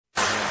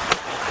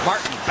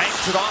Martin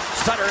banks it off.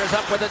 Sutter is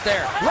up with it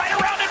there. Right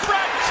around in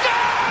front. Score!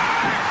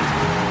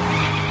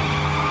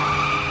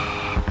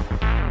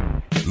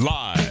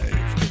 Live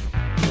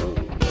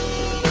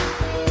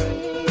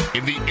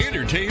in the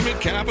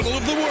entertainment capital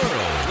of the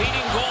world.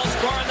 Leading goal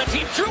scorer on the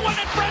team. Drew one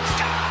in front.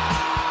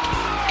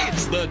 Score!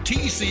 It's the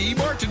T.C.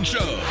 Martin Show.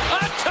 A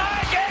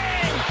tie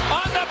game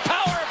on the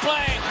power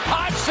play.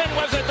 Hodgson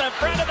was at the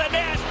front of the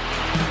net.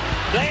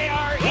 They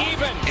are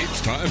even.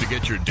 It's time to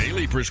get your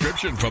daily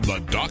prescription from the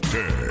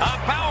doctor. A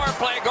power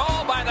play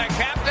goal by the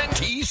captain.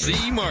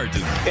 T.C.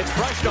 Martin. It's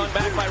brushed on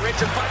back by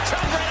Richard. Pucks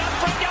up right up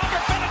front. Younger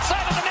fed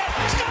inside of the net.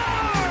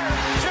 Score!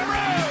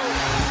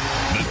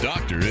 Giroux! The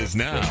doctor is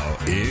now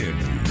in.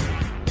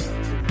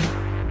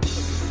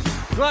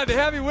 Glad to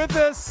have you with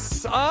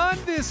us on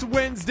this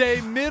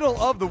Wednesday, middle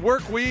of the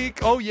work week.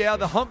 Oh, yeah,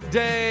 the hump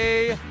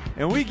day.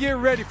 And we get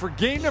ready for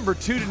game number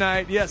 2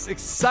 tonight. Yes,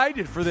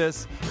 excited for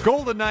this.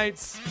 Golden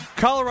Knights,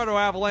 Colorado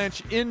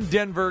Avalanche in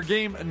Denver,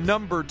 game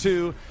number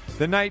 2.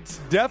 The Knights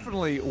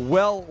definitely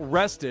well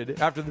rested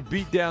after the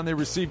beatdown they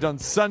received on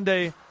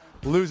Sunday,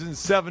 losing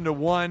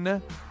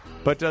 7-1.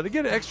 But they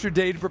get an extra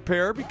day to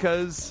prepare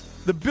because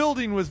the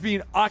building was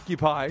being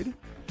occupied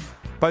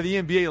by the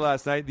NBA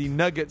last night, the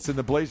Nuggets and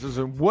the Blazers,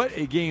 and what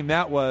a game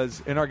that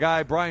was. And our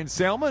guy, Brian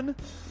Salmon,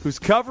 who's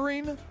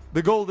covering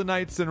the Golden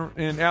Knights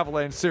in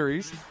Avalanche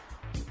series,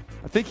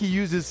 I think he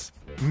uses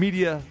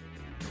media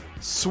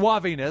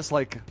suaveness,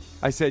 like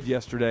I said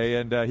yesterday,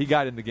 and he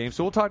got in the game.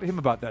 So we'll talk to him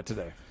about that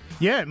today.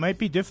 Yeah, it might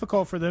be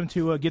difficult for them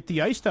to get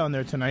the ice down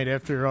there tonight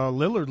after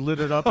Lillard lit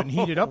it up and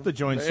heated up the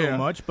joint so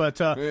much. But,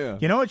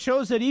 you know, it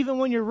shows that even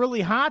when you're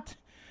really hot,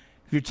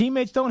 if your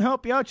teammates don't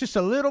help you out just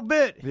a little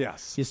bit,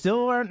 yes, you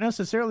still aren't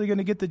necessarily going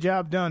to get the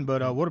job done.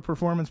 But what a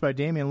performance by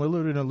Damian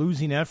Lillard in a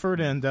losing effort.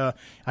 And I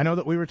know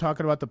that we were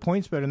talking about the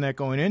points bet and that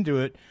going into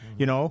it.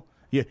 You know,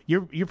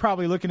 you're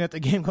probably looking at the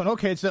game going,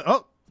 okay, it's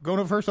going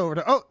to first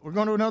overtime. Oh, we're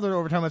going to another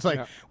overtime. It's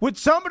like, would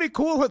somebody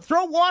cool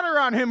throw water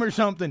on him or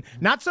something?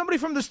 Not somebody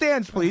from the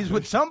stands, please.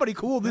 Would somebody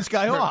cool this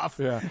guy off?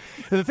 Yeah.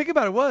 And the thing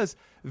about it was,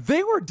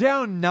 they were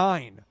down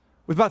 9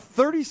 with about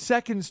 30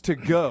 seconds to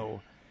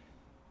go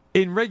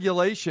in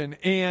regulation,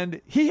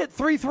 and he hit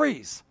 3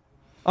 threes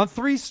on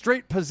 3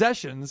 straight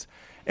possessions,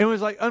 and it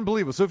was like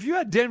unbelievable. So if you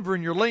had Denver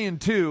and you're laying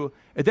 2,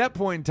 at that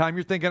point in time,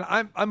 you're thinking,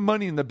 I'm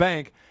money in the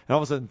bank, and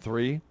all of a sudden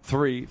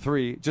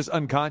 3, just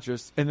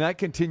unconscious, and that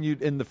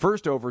continued in the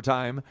first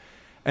overtime,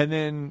 and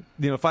then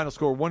final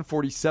score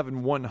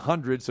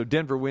 147-100. So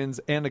Denver wins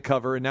and a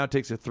cover, and now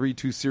takes a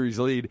 3-2 series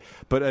lead.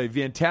 But a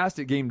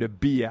fantastic game to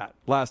be at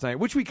last night,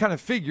 which we kind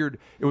of figured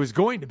it was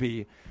going to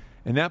be.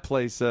 And that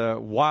place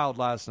wild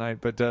last night.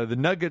 But the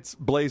Nuggets,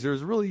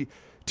 Blazers, really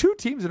 2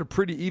 teams that are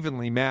pretty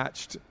evenly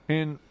matched.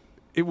 And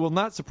it will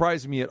not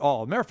surprise me at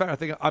all. Matter of fact, I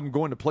think I'm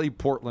going to play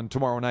Portland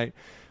tomorrow night.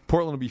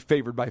 Portland will be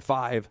favored by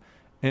 5.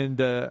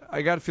 And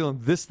I got a feeling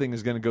this thing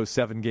is going to go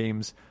 7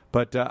 games.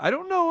 But I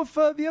don't know if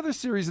the other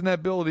series in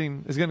that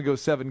building is going to go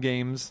 7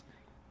 games.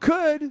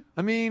 Could.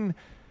 I mean,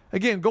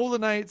 again,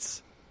 Golden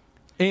Knights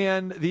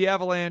and the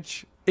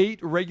Avalanche, 8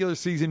 regular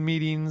season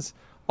meetings,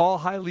 all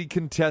highly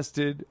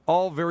contested,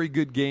 all very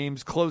good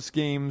games, close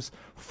games,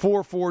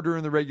 4-4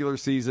 during the regular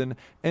season.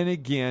 And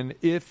again,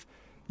 if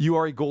you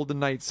are a Golden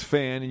Knights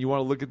fan and you want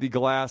to look at the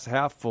glass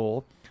half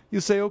full,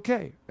 you'll say,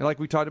 okay, and like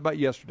we talked about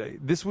yesterday,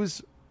 this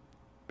was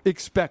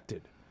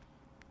expected.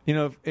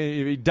 If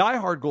a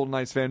diehard Golden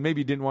Knights fan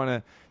maybe didn't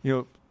want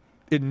to,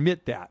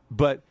 admit that,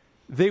 but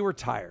they were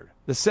tired.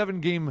 The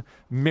 7-game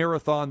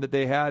marathon that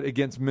they had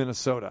against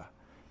Minnesota,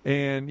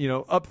 and,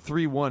 up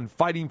 3-1,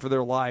 fighting for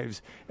their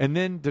lives, and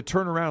then to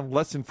turn around in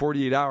less than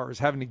 48 hours,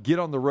 having to get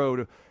on the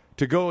road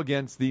to go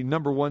against the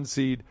number 1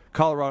 seed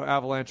Colorado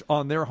Avalanche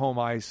on their home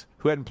ice,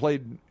 who hadn't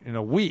played in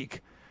a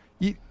week.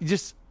 You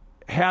just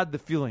had the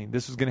feeling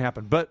this was going to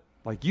happen. But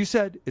like you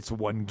said, it's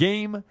 1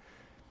 game.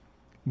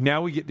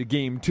 Now we get to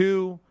game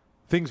 2.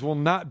 Things will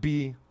not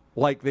be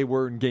like they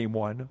were in game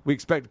 1. We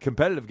expect a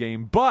competitive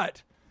game,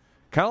 but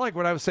kind of like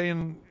what I was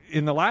saying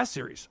in the last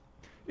series,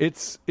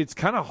 it's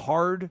kind of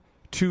hard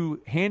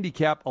to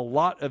handicap a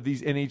lot of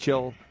these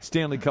NHL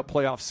Stanley Cup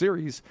playoff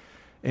series,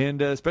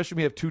 and especially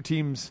when we have 2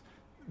 teams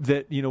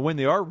that, when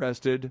they are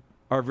rested,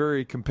 are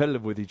very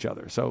competitive with each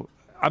other. So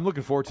I'm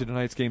looking forward to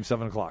tonight's game,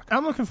 7 o'clock.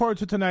 I'm looking forward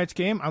to tonight's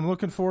game. I'm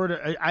looking forward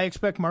to, I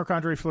expect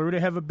Marc-Andre Fleury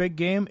to have a big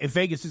game. If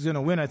Vegas is going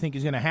to win, I think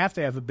he's going to have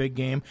a big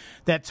game.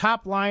 That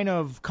top line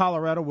of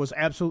Colorado was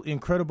absolutely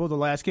incredible the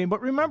last game.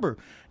 But remember,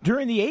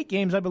 during the 8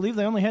 games, I believe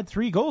they only had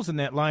 3 goals in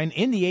that line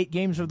in the 8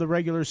 games of the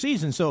regular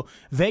season. So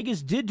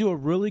Vegas did do a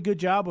really good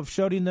job of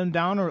shutting them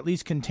down, or at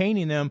least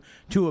containing them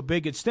to a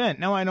big extent.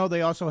 Now, I know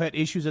they also had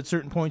issues at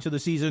certain points of the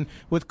season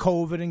with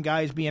COVID and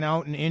guys being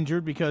out and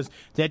injured, because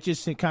that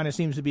just kind of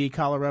seems to be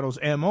Colorado's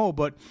MO.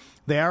 But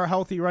they are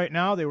healthy right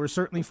now. They were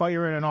certainly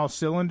firing on all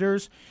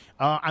cylinders.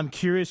 I'm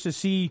curious to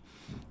see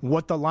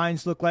what the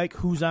lines look like,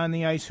 who's on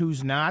the ice,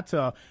 who's not.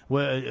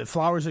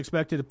 Flowers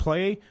expected to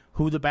play.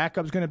 Who the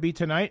backup's going to be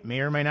tonight may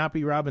or may not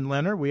be Robin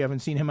Lehner. We haven't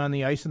seen him on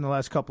the ice in the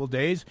last couple of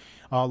days.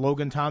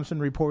 Logan Thompson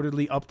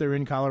reportedly up there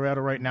in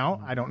Colorado right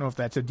now. I don't know if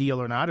that's a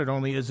deal or not. It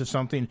only is if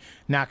something,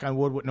 knock on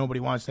wood, what nobody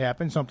wants to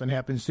happen, something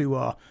happens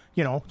to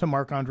to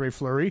Marc-Andre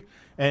Fleury.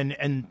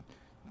 And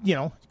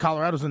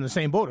Colorado's in the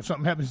same boat. If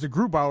something happens to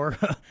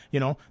Grubauer,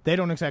 they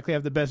don't exactly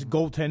have the best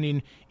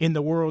goaltending in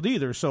the world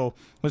either. So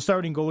the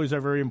starting goalies are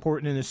very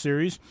important in this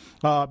series.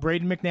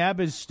 Braden McNabb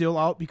is still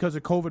out because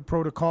of COVID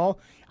protocol.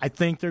 I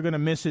think they're going to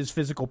miss his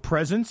physical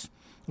presence,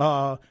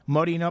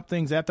 muddying up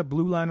things at the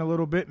blue line a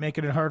little bit,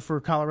 making it hard for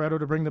Colorado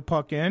to bring the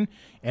puck in.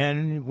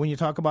 And when you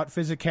talk about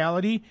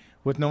physicality,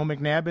 with no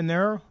McNabb in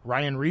there,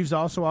 Ryan Reeves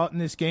also out in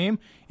this game,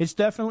 it's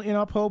definitely an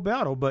uphill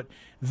battle. But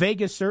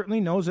Vegas certainly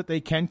knows that they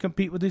can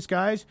compete with these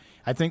guys.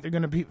 I think they're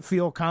going to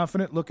feel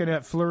confident looking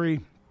at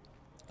Fleury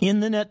in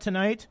the net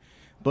tonight.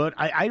 But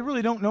I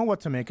really don't know what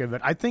to make of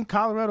it. I think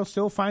Colorado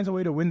still finds a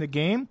way to win the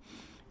game.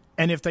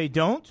 And if they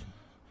don't,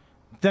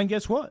 then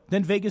guess what?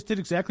 Then Vegas did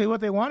exactly what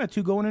they wanted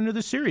to going into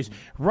the series.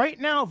 Right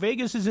now,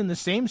 Vegas is in the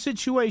same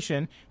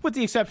situation, with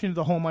the exception of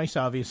the home ice,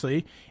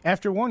 obviously,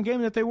 after one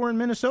game that they were in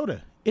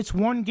Minnesota. It's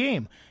one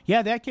game.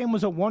 Yeah, that game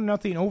was a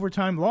 1-0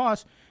 overtime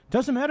loss.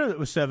 Doesn't matter that it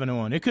was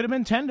 7-1. It could have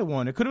been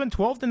 10-1. It could have been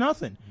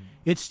 12-0.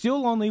 It's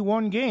still only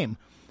one game.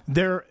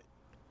 Their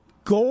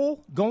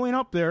goal going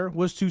up there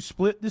was to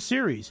split the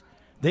series.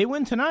 They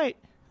win tonight.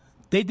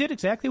 They did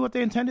exactly what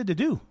they intended to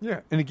do.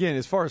 Yeah, and again,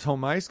 as far as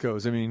home ice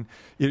goes, I mean,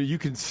 you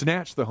can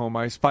snatch the home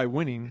ice by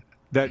winning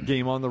that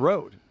game on the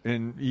road.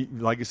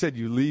 And like I said,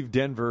 you leave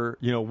Denver,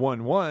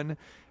 1-1,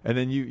 and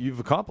then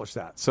you've accomplished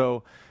that.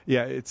 So,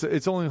 yeah,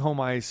 it's only home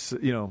ice,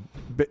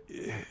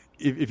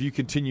 if you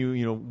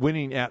continue,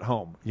 winning at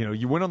home.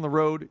 You win on the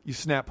road, you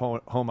snap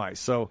home ice.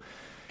 So.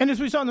 And as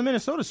we saw in the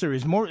Minnesota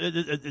series,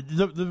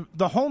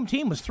 the home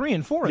team was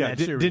 3-4 in that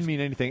series. Didn't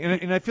mean anything.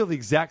 And I feel the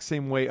exact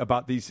same way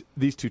about these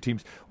two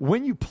teams.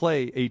 When you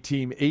play a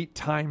team 8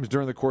 times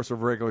during the course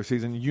of a regular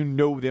season, you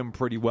know them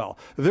pretty well.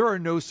 There are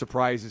no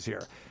surprises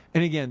here.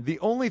 And again, the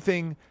only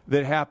thing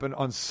that happened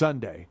on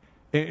Sunday,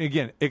 and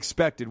again,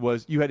 expected,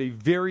 was you had a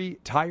very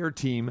tired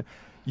team.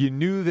 You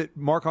knew that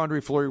Marc-Andre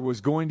Fleury was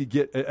going to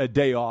get a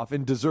day off,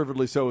 and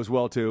deservedly so as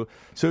well, too.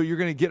 So you're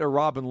going to get a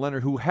Robin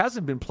Lehner who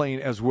hasn't been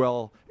playing as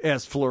well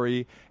as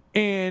Fleury,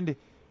 and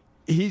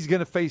he's going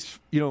to face,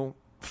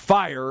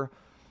 fire,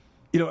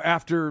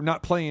 after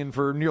not playing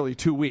for nearly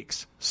 2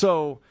 weeks.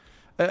 So,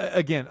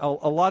 again, a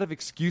lot of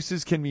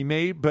excuses can be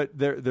made, but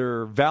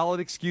they're valid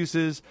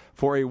excuses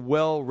for a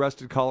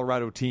well-rested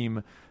Colorado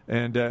team.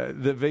 And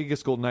the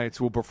Vegas Golden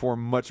Knights will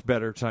perform much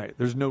better tonight.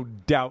 There's no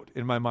doubt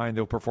in my mind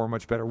they'll perform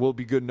much better. Will it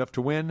be good enough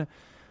to win?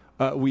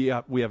 We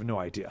have no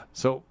idea.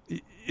 So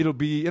it'll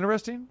be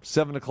interesting.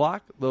 7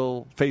 o'clock,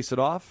 they'll face it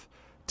off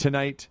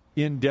tonight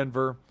in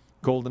Denver.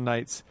 Golden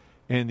Knights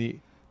and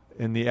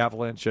the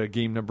Avalanche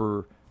game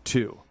number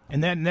 2.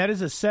 And that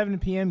is a 7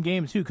 p.m.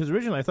 game, too, because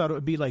originally I thought it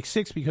would be like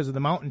 6 because of the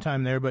mountain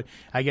time there, but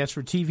I guess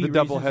for TV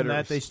reasons and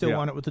that, they still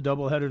want it with the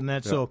doubleheader and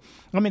that. Yeah. So,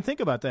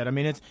 think about that.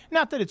 It's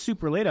not that it's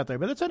super late out there,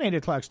 but it's an 8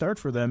 o'clock start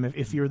for them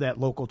if you're that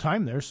local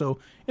time there. So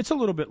it's a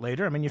little bit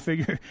later. You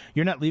figure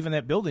you're not leaving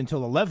that building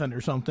until 11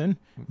 or something.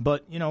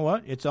 But you know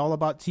what? It's all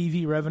about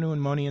TV revenue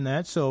and money and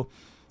that. So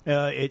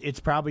it's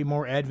probably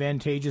more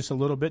advantageous a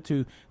little bit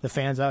to the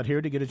fans out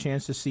here to get a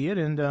chance to see it.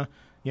 And,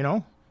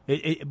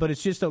 but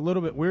it's just a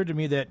little bit weird to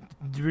me that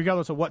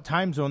regardless of what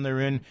time zone they're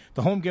in,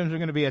 the home games are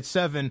going to be at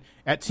 7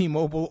 at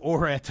T-Mobile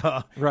or at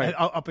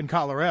up in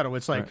Colorado.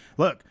 It's like,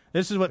 look,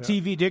 this is what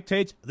TV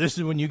dictates. This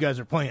is when you guys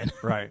are playing.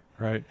 Right.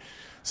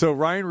 So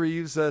Ryan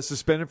Reeves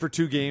suspended for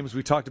 2 games.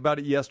 We talked about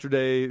it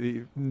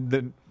yesterday.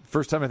 The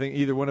first time I think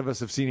either one of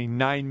us have seen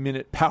a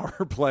 9-minute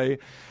power play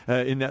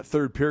in that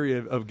third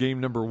period of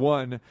game number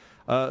 1.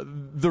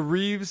 The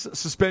Reeves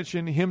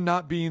suspension, him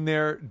not being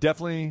there,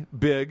 definitely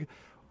big.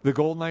 The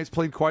Golden Knights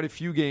played quite a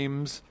few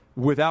games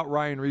without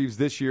Ryan Reeves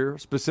this year,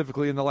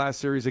 specifically in the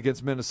last series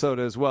against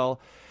Minnesota as well.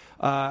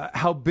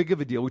 How big of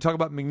a deal? We talk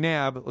about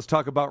McNabb. Let's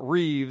talk about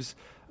Reeves.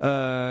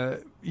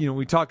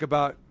 We talk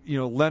about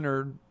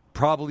Leonard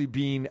probably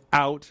being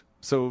out,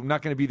 so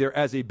not going to be there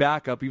as a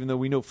backup, even though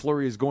we know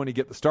Fleury is going to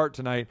get the start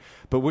tonight.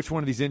 But which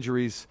one of these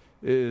injuries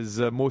is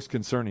most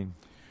concerning?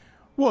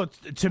 Well,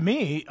 to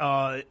me,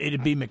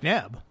 it'd be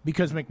McNabb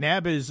because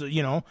McNabb is,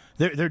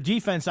 their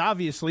defense,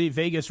 obviously,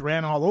 Vegas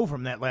ran all over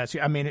them that last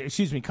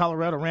year.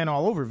 Colorado ran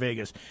all over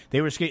Vegas.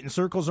 They were skating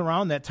circles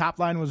around. That top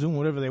line was doing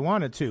whatever they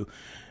wanted to.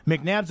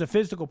 McNabb's a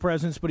physical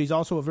presence, but he's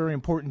also a very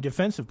important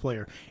defensive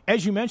player.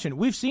 As you mentioned,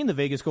 we've seen the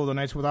Vegas Golden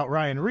Knights without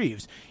Ryan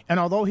Reeves. And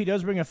although he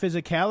does bring a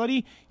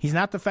physicality, he's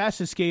not the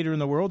fastest skater in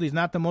the world. He's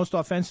not the most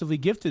offensively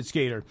gifted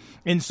skater.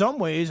 In some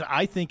ways,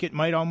 I think it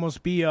might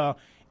almost be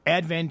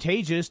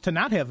advantageous to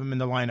not have him in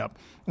the lineup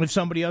if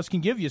somebody else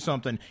can give you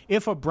something.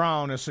 If a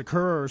Brown, a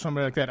Sakura, or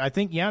somebody like that. I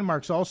think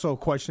Janmark's also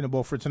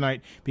questionable for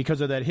tonight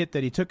because of that hit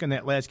that he took in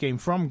that last game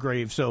from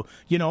Graves. So,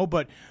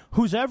 but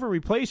who's ever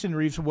replacing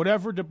Reeves,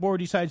 whatever DeBoer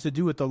decides to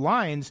do with the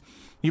lines,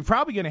 you're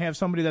probably going to have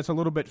somebody that's a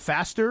little bit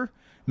faster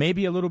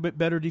maybe a little bit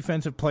better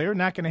defensive player.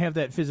 Not going to have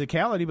that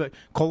physicality, but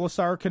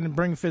Kolesar can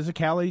bring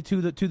physicality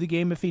to the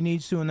game if he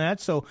needs to in that.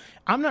 So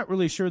I'm not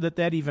really sure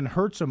that even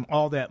hurts him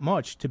all that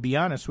much, to be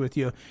honest with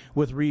you,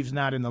 with Reeves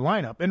not in the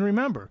lineup. And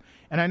remember,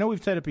 and I know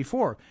we've said it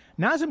before,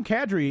 Nazem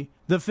Kadri,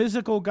 the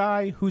physical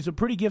guy who's a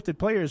pretty gifted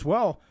player as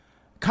well,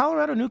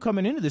 Colorado knew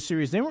coming into the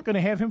series they weren't going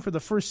to have him for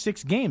the first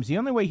 6 games. The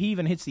only way he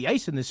even hits the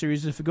ice in the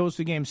series is if it goes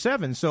to Game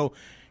 7. So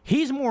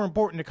he's more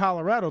important to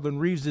Colorado than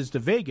Reeves is to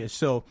Vegas.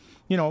 So,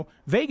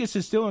 Vegas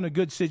is still in a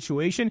good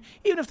situation.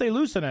 Even if they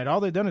lose tonight, all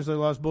they've done is they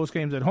lost both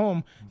games at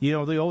home. The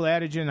old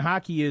adage in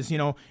hockey is,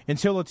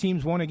 until a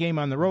team's won a game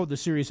on the road, the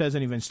series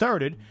hasn't even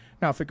started.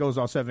 Now, if it goes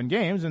all 7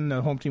 games and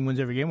the home team wins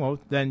every game, well,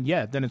 then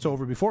it's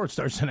over before it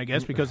starts, then I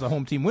guess, because the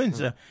home team wins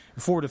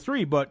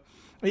 4-3. But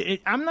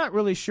I'm not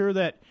really sure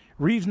that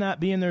Reeves not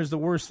being there is the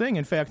worst thing.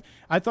 In fact,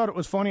 I thought it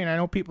was funny, and I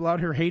know people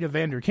out here hate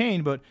Evander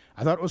Kane, but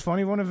I thought it was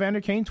funny when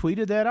Evander Kane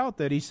tweeted that out,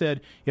 that he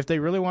said if they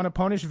really want to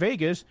punish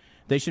Vegas,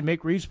 they should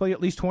make Reeves play at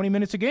least 20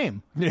 minutes a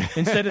game.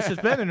 Instead of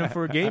suspending him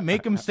for a game,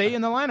 make him stay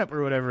in the lineup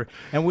or whatever.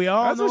 And we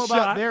all know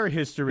about their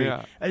history.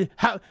 Yeah.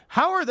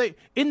 How are they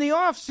 – in the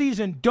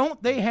offseason,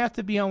 don't they have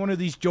to be on one of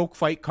these joke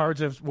fight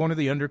cards as one of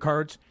the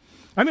undercards?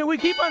 I mean, we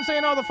keep on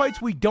saying all the fights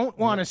we don't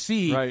want to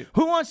see. Right.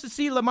 Who wants to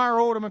see Lamar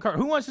Odom and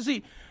Who wants to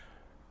see –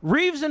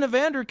 Reeves and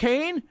Evander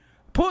Kane,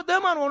 put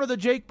them on one of the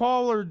Jake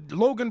Paul or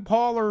Logan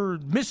Paul or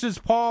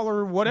Mrs. Paul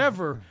or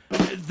whatever.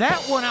 That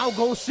one I'll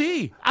go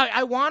see.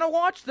 I want to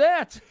watch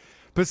that.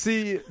 But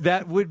see,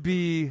 that would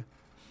be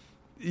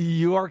 –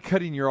 you are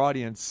cutting your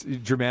audience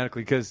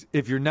dramatically, because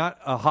if you're not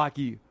a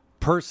hockey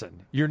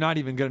person, you're not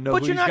even going to know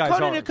who these guys are. But you're not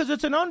cutting it because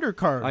it's an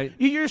undercard.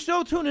 You're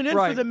still tuning in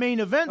for the main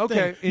event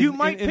thing. You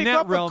might pick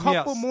up a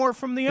couple more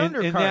from the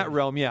undercard. In that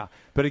realm, yeah.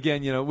 But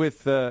again,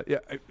 with the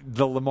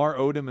Lamar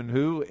Odom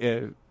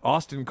and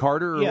Austin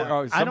Carter,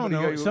 or I don't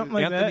know, something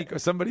like Anthony,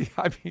 that. Somebody,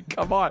 I mean,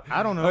 come on,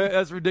 I don't know.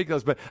 That's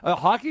ridiculous. But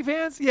hockey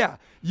fans, yeah,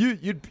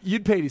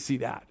 you'd pay to see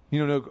that,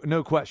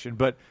 no question.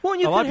 But well,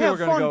 you a lot of people are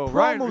going to go,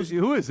 Ryan,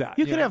 who is that?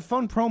 You could have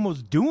fun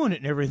promos doing it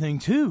and everything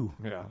too.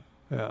 Yeah.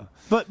 Yeah.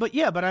 But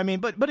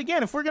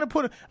again, if we're going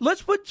to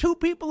let's put 2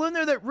 people in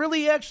there that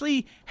really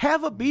actually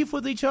have a beef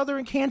with each other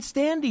and can't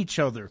stand each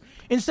other,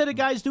 instead of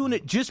guys doing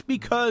it just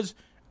because,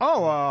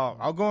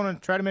 I'll go in and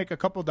try to make a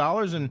couple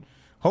dollars and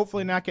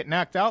hopefully not get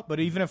knocked out. But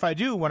even if I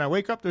do, when I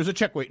wake up, there's a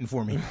check waiting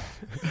for me.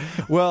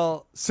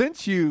 Well,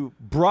 since you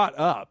brought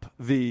up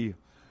the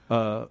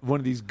one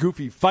of these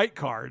goofy fight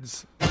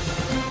cards,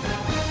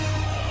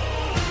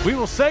 we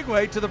will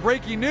segue to the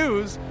breaking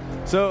news.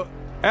 So,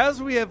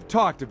 as we have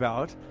talked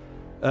about,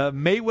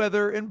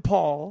 Mayweather and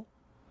Paul,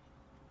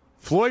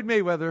 Floyd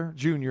Mayweather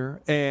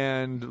Jr.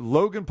 and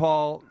Logan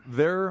Paul,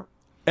 their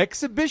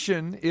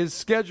exhibition is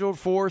scheduled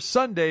for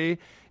Sunday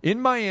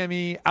in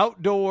Miami,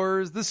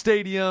 outdoors, the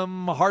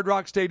stadium, Hard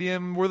Rock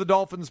Stadium, where the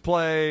Dolphins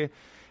play.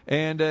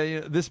 And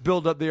this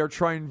build-up, they are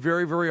trying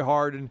very, very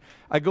hard. And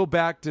I go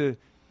back to,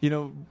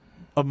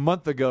 a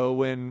month ago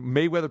when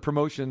Mayweather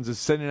Promotions is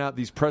sending out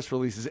these press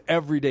releases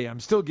every day. I'm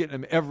still getting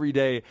them every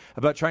day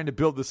about trying to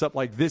build this up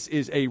like this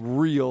is a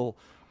real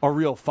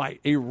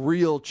fight, a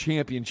real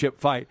championship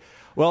fight.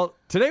 Well,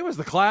 today was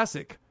the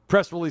classic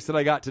press release that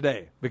I got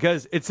today,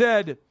 because it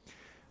said,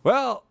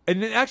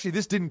 and actually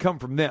this didn't come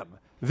from them.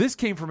 This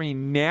came from a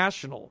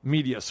national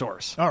media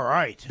source. All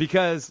right.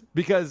 Because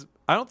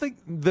I don't think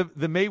the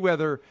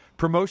Mayweather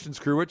Promotions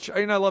crew, which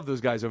I love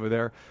those guys over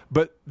there,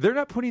 but they're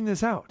not putting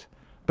this out.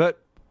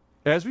 But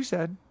as we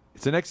said,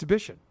 it's an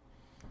exhibition.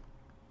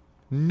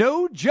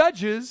 No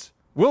judges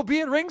will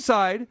be at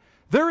ringside.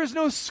 There is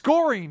no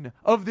scoring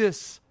of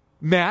this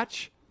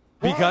match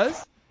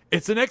because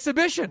it's an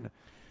exhibition.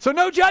 So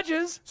no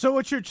judges. So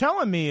what you're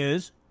telling me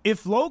is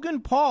if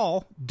Logan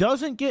Paul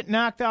doesn't get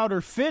knocked out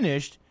or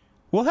finished,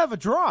 we'll have a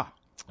draw.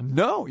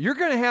 No, you're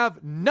going to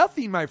have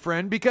nothing, my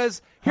friend,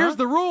 because here's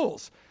the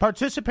rules.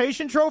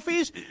 Participation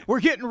trophies? We're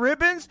getting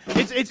ribbons?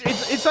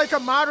 It's like a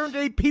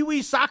modern-day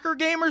Pee-wee soccer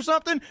game or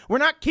something? We're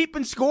not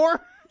keeping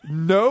score?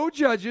 No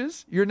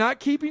judges. You're not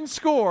keeping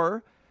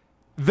score.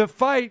 The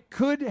fight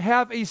could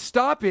have a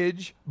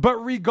stoppage, but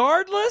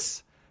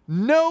regardless,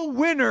 no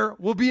winner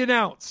will be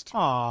announced.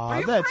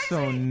 Aw, that's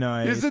so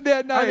nice. Isn't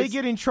that nice? Are they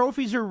getting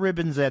trophies or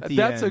ribbons at the end?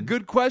 That's a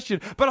good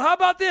question. But how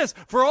about this?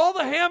 For all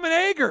the ham and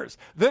eggers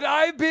that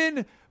I've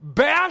been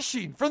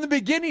bashing from the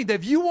beginning, that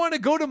if you want to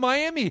go to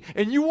Miami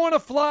and you want to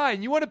fly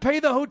and you want to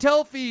pay the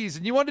hotel fees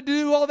and you want to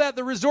do all that,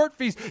 the resort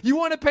fees, you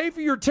want to pay for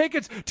your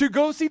tickets to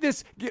go see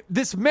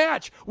this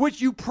match,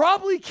 which you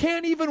probably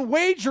can't even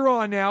wager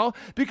on now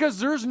because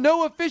there's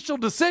no official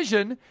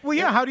decision. Well,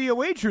 yeah, how do you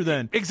wager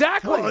then?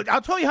 Exactly. Well,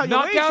 I'll tell you how you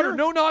wager. Knockout or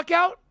no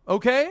knockout,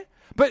 okay?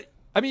 But,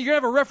 you're going to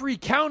have a referee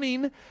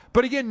counting,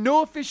 but again,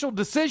 no official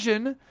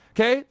decision,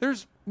 okay?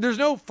 There's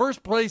no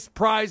first place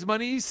prize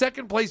money,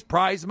 second place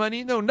prize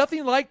money. No,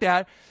 nothing like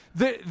that.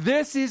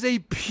 This is a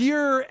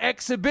pure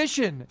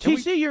exhibition.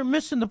 TC, you're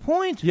missing the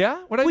point.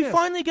 Yeah? What we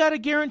finally got a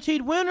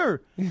guaranteed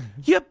winner.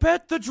 You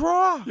bet the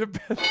draw.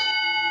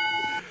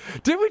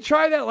 Did we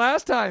try that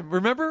last time?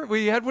 Remember?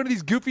 We had one of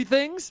these goofy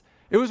things,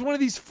 It was one of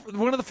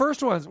the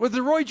first ones with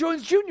the Roy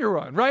Jones Jr.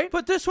 run, right?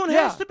 But this one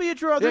has to be a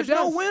draw. There's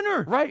no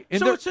winner. Right.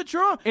 And so it's a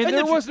draw. And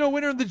there was no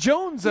winner in the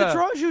Jones The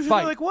draw's usually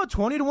fight. like, what,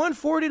 20-1,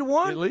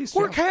 40-1? At least.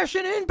 We're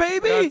cashing in,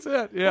 baby. That's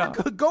it, yeah.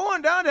 We're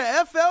going down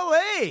to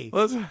FLA.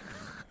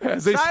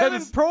 As they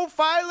Silent said,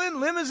 profiling,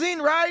 limousine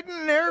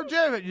riding,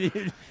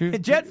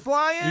 jet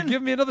flying. you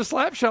give me another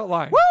slap shot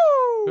line.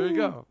 Woo! There you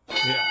go.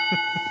 Yeah.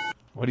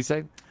 What do you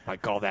say? I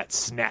call that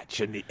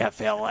snatch in the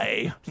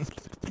FLA.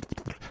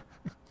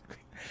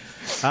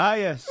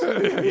 Yes.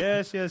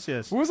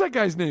 Yes. What was that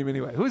guy's name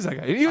anyway? Who was that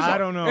guy? I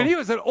don't know. And he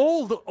was an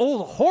old,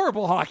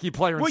 horrible hockey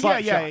player in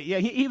Slapshot. Yeah.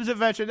 He was a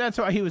veteran. That's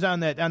why he was on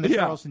the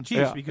Charleston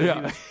Chiefs because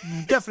he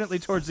was definitely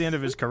towards the end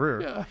of his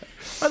career. Yeah.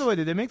 By the way,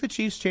 did they make the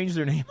Chiefs change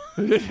their name?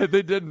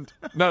 They didn't.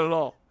 Not at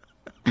all.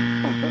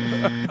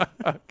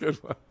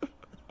 Good one.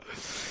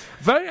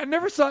 But I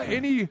never saw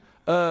any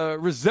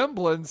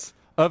resemblance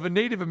of a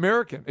Native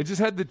American. It just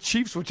had the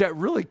Chiefs, which had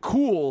really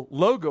cool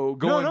logo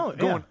going.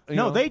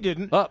 No, they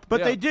didn't. Up.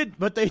 But they did.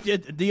 But they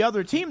did. The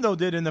other team though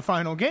did in the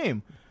final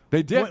game.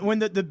 They did. When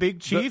the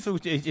big chief,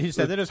 he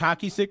said that his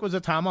hockey stick was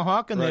a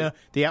tomahawk and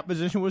the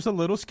opposition was a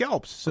little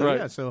scalps.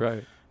 So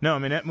right. No, I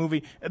mean that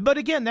movie. But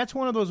again, that's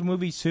one of those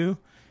movies too.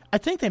 I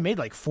think they made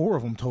like 4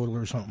 of them total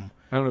or something.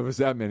 I don't know if it's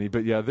that many,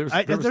 but yeah, there's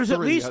at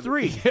least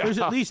 3. Yeah. There's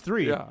at least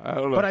 3. Yeah, I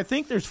don't know. But I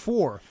think there's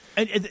 4.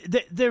 And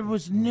there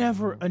was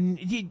never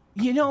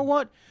you know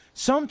what?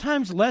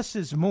 Sometimes less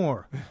is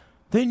more.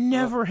 They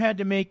never had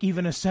to make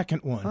even a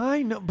second one.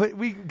 I know, but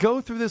we go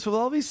through this with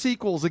all these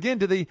sequels. Again,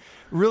 do they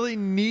really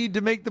need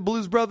to make the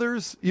Blues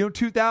Brothers,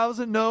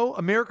 2000? No.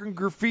 American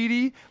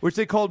Graffiti, which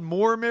they called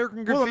More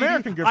American Graffiti. Well,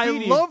 American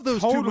Graffiti I love those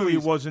two totally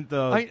movies. Wasn't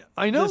the...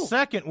 I know. The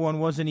second one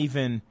wasn't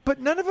even... But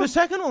none of them... The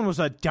second one was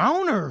a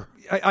downer.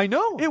 I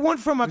know. It went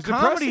from a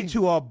comedy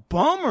to a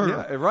bummer.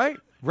 Yeah,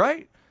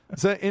 right.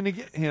 So, and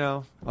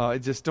again,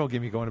 just don't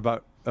get me going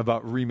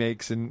about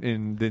remakes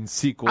and then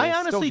sequels. I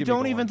honestly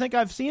don't even think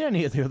I've seen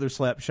any of the other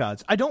slap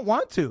shots. I don't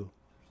want to.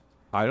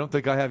 I don't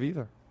think I have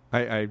either.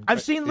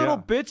 I've seen little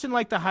bits in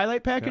like the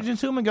highlight package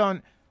and and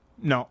going,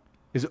 no.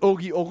 Is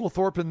Ogie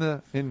Oglethorpe in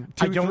 2,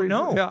 I don't 3?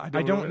 know. Yeah,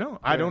 I don't know.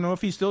 I don't know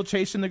if he's still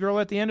chasing the girl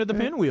at the end of the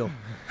pinwheel.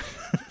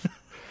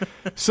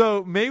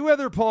 So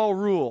Mayweather Paul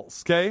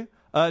rules. Okay,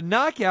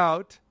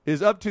 knockout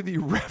is up to the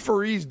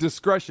referee's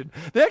discretion.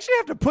 They actually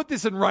have to put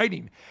this in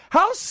writing.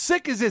 How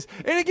sick is this?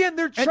 And again,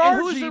 they're charging. And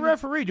who's the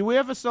referee? Do we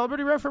have a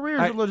celebrity referee,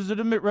 or is it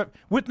a legitimate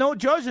with no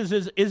judges?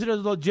 Is it a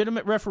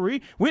legitimate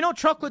referee? We know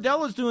Chuck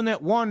Liddell is doing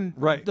that one.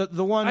 Right.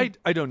 The one.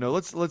 I don't know.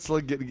 Let's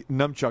get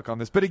Numchuck on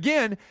this. But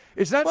again,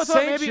 it's not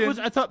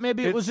sanctioned. I thought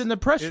maybe it was in the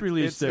press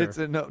release there.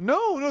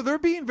 No. They're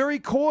being very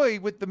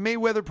coy with the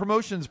Mayweather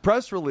Promotions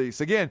press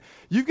release. Again,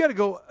 you've got to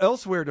go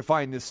elsewhere to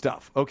find this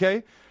stuff.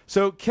 Okay.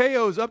 So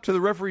KO's up to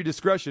the referee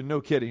discretion. No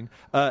kidding.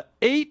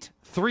 8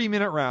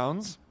 3-minute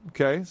rounds.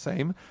 Okay,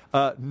 same.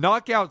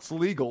 Knockouts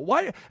legal.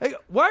 Why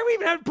are we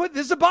even having to put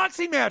this? Is a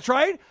boxing match,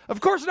 right? Of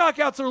course,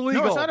 knockouts are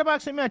legal. No, it's not a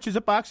boxing match. It's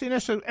a boxing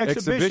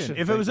exhibition.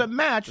 If it was a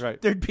match,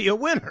 there'd be a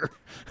winner.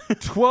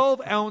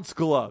 12-ounce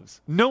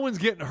gloves. No one's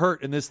getting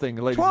hurt in this thing,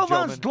 ladies and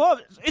gentlemen. 12-ounce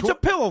gloves. It's a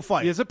pillow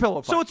fight. It's a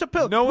pillow fight. So it's a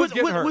pillow. No one's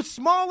getting hurt. With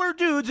smaller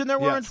dudes, and they're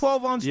wearing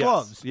 12-ounce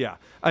gloves. Yeah.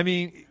 I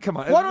mean, come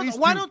on. Why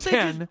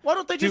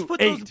don't they just put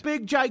 8. those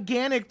big,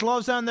 gigantic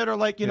gloves on that are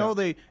like,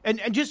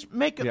 and just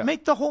make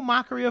the whole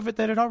mockery of it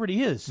that it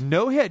already is.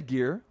 No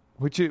headgear,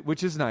 which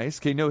is nice.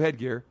 Okay, no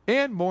headgear.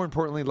 And more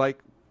importantly, like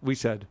we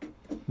said,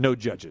 no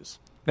judges.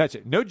 That's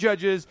it. No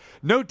judges,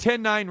 no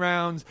 10-9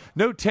 rounds,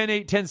 no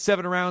 10-8,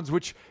 10-7 rounds,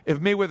 which if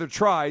Mayweather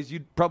tries,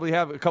 you'd probably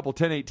have a couple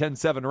 10-8,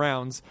 10-7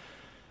 rounds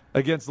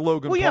against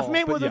Logan Paul. Well, if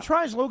Mayweather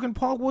tries, Logan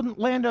Paul wouldn't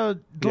land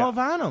a glove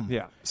on him.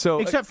 Yeah. So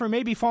except for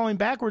maybe falling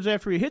backwards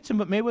after he hits him,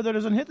 but Mayweather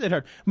doesn't hit that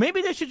hard.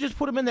 Maybe they should just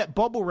put him in that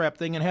bubble wrap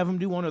thing and have him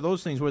do one of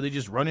those things where they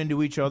just run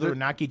into each other and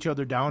knock each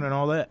other down and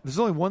all that. There's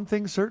only one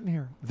thing certain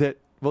here.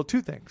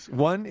 Two things.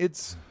 One,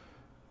 it's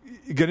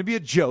going to be a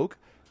joke,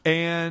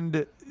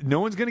 and no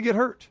one's going to get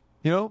hurt.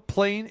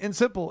 Plain and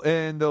simple.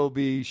 And they'll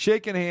be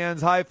shaking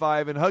hands,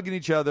 high-fiving, hugging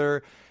each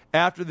other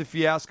after the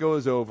fiasco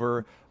is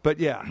over. But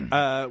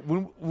yeah,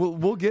 when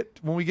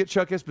we get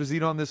Chuck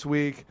Esposito on this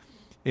week,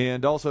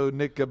 and also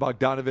Nick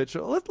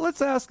Bogdanovich,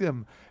 let's ask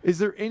them: is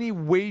there any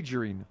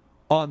wagering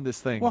on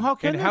this thing? Well, how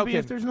can there be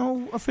if there's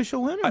no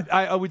official winner?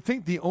 I would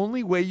think the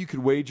only way you could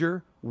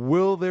wager: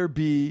 will there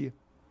be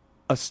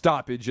a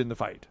stoppage in the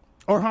fight,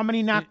 or how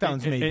many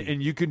knockdowns? Maybe,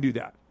 and you can do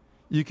that.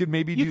 You could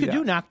maybe do that. You could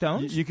do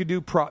knockdowns. You could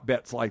do prop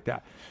bets like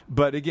that.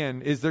 But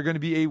again, is there going to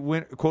be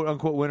a quote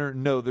unquote winner?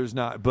 No, there's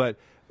not. But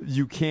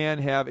you can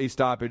have a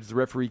stoppage. The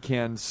referee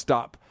can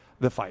stop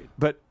the fight.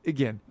 But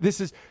again,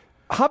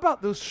 how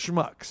about those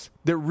schmucks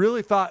that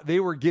really thought they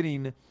were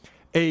getting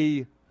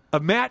a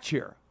match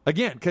here?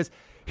 Again, because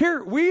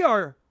here we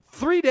are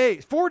 4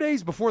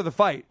 days before the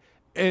fight,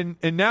 and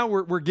now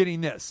we're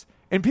getting this.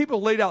 And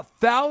people laid out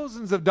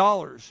thousands of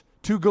dollars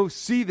to go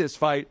see this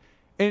fight,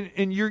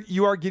 and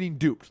you are getting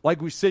duped,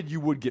 like we said you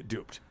would get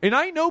duped. And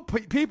I know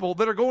people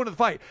that are going to the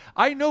fight.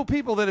 I know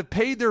people that have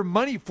paid their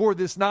money for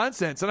this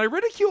nonsense, and I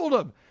ridiculed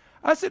them.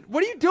 I said,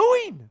 "What are you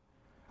doing?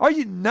 Are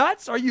you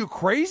nuts? Are you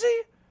crazy?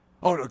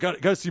 Oh, no,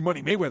 got to see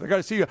Money Mayweather. Got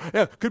to see,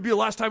 could be the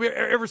last time I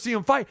ever see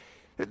him fight.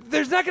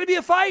 There's not going to be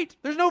a fight.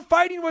 There's no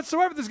fighting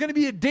whatsoever. There's going to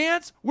be a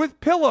dance with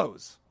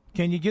pillows.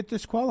 Can you get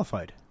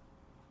disqualified?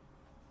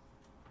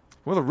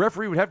 Well, the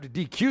referee would have to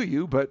DQ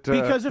you, but...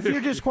 Because if you're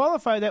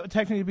disqualified, that would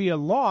technically be a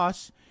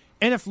loss.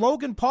 And if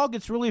Logan Paul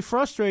gets really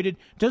frustrated,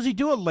 does he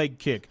do a leg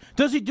kick?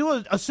 Does he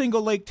do a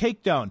single leg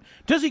takedown?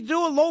 Does he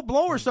do a low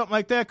blow or something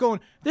like that going,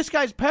 this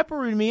guy's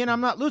peppering me and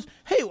I'm not losing?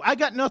 Hey, I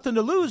got nothing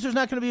to lose. There's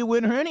not going to be a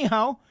winner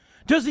anyhow.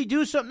 Does he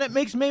do something that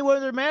makes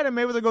Mayweather mad? And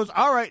Mayweather goes,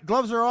 all right,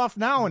 gloves are off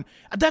now. And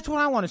that's what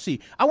I want to see.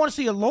 I want to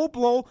see a low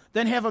blow,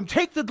 then have him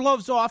take the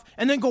gloves off,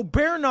 and then go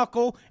bare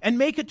knuckle and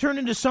make it turn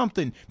into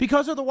something.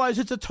 Because otherwise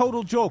it's a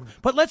total joke.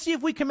 But let's see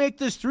if we can make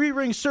this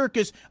 3-ring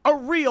circus a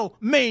real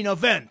main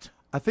event.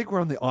 I think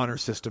we're on the honor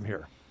system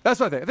here. That's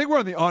what I think. I think we're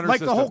on the honor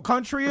system. Like the whole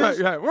country is?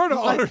 Right, we're on the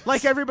honor system.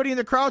 Like everybody in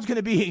the crowd's going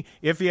to be,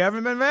 if you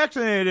haven't been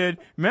vaccinated,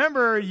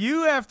 remember,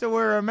 you have to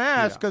wear a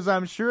mask because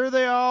I'm sure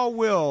they all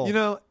will. You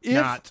know, if...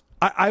 Not.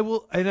 I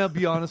will, and I'll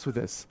be honest with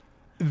this.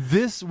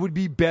 This would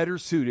be better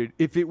suited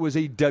if it was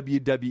a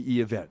WWE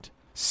event.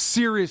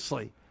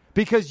 Seriously.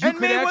 Because you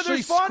could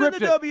actually script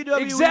it.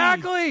 WWE.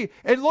 Exactly.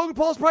 And Logan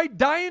Paul's probably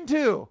dying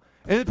to.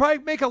 And it'd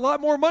probably make a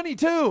lot more money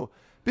too.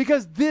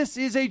 Because this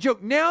is a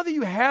joke. Now that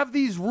you have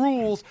these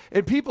rules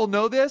and people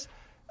know this,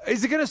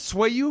 is it going to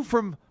sway you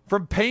from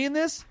paying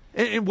this?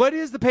 And what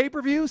is the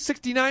pay-per-view?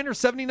 $69 or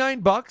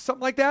 $79, something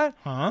like that?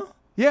 Huh?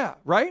 Yeah,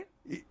 right?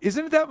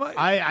 Isn't it that much?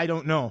 I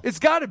don't know. It's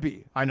got to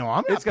be. I know.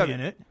 I'm not paying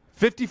it.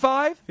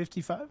 55?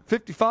 55?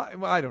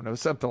 55? Well, I don't know.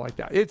 Something like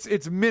that.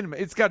 It's minimum.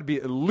 It's got to be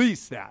at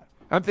least that.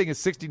 I'm thinking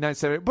 69,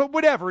 70. But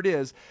whatever it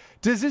is,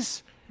 does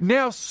this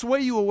now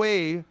sway you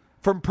away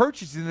from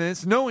purchasing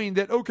this knowing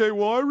that, okay,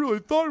 well, I really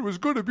thought it was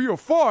going to be a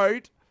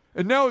fight,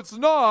 and now it's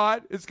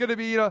not. It's going to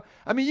be, I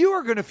mean, you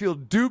are going to feel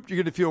duped. You're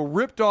going to feel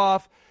ripped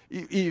off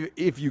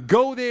if you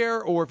go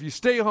there or if you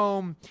stay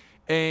home.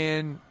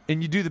 And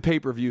you do the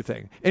pay-per-view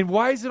thing. And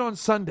why is it on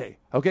Sunday?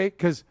 Okay,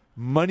 because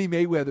Money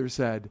Mayweather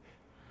said,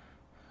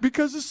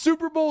 because the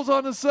Super Bowl's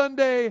on a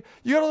Sunday,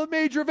 you got all the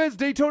major events,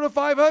 Daytona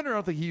 500. I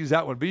don't think he used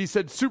that one, but he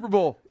said Super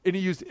Bowl, and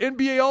he used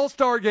NBA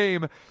All-Star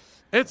Game.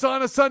 It's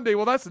on a Sunday.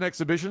 Well, that's an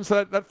exhibition,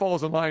 so that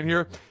falls in line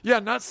here. Yeah,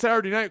 not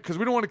Saturday night, because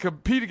we don't want to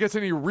compete against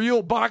any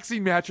real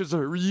boxing matches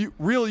or real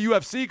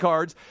UFC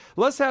cards.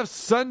 Let's have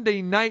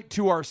Sunday night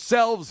to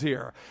ourselves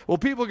here. Well,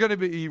 people are going to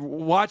be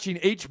watching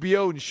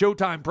HBO and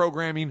Showtime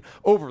programming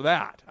over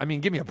that. I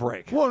mean, give me a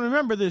break. Well,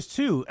 remember this,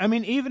 too. I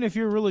mean, even if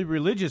you're really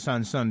religious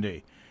on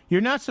Sunday, you're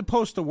not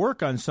supposed to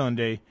work on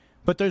Sunday,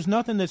 but there's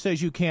nothing that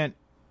says you can't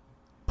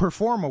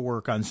perform a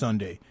work on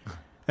Sunday.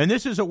 And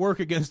this is a work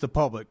against the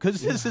public because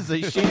this is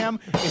a sham.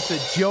 It's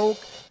a joke.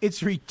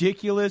 It's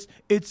ridiculous.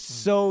 It's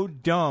so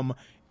dumb.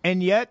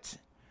 And yet,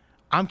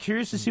 I'm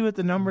curious to see what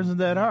the numbers of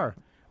that are.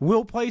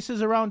 Will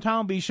places around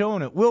town be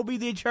showing it? Will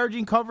they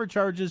charging cover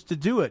charges to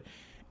do it?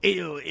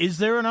 Is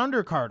there an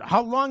undercard?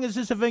 How long is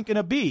this event going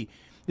to be?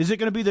 Is it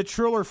going to be the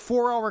Triller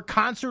 4-hour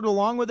concert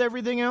along with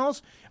everything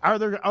else? Are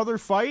there other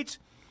fights?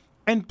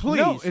 And please.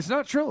 No, it's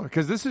not Triller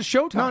because this is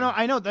Showtime. No,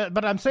 I know that,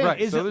 but I'm saying,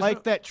 right, is it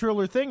like that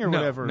Triller thing or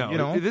whatever? No, you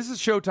know? This is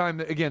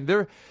Showtime. Again,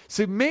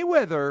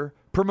 Mayweather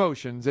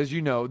Promotions, as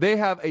you know, they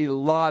have a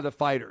lot of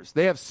fighters.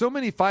 They have so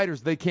many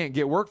fighters they can't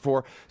get work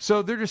for,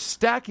 so they're just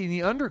stacking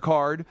the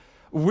undercard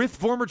with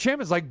former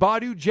champions like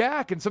Badu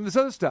Jack and some of this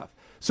other stuff.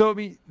 So, I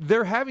mean,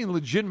 they're having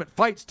legitimate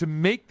fights to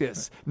make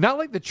this. Not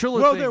like the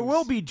Triller Well, things, there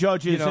will be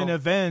judges and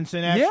events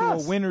and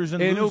actual winners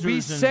and losers. And it'll be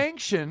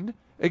sanctioned,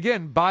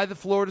 again, by the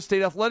Florida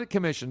State Athletic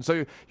Commission. So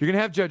you're going to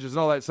have judges and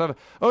all that stuff.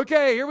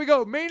 Okay, here we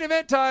go. Main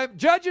event time.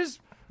 Judges,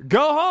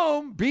 go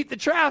home. Beat the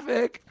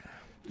traffic.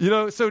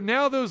 So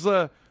now those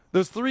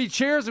 3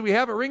 chairs that we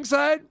have at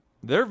ringside,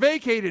 they're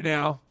vacated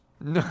now.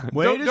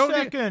 Wait a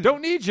second.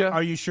 Don't need you.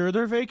 Are you sure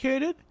they're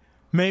vacated?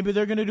 Maybe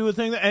they're going to do a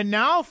thing. And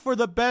now for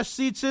the best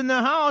seats in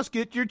the house,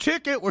 get your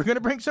ticket. We're going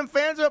to bring some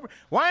fans up.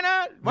 Why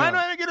not? Why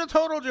not get a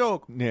total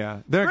joke?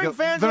 Yeah. They're not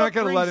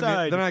going to let him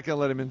in. They're not going to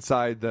let him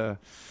inside the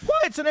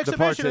What? It's an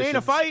exhibition. It ain't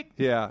a fight.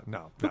 Yeah,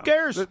 no. Who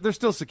cares? There's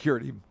still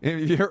security.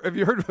 Have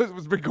you heard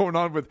what's been going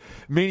on with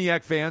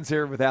maniac fans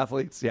here with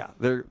athletes? Yeah,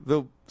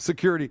 the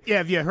security. Yeah,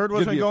 have you heard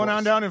what's been going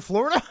on down in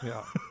Florida?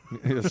 Yeah,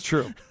 it's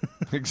true.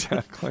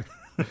 Exactly.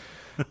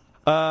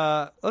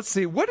 Let's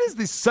see. What is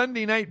the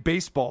Sunday night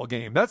baseball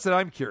game? That's what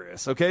I'm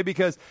curious, okay?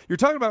 Because you're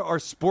talking about are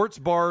sports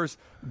bars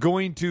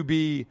going to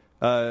be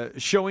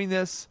showing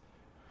this?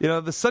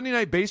 The Sunday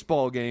night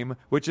baseball game,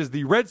 which is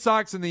the Red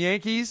Sox and the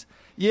Yankees.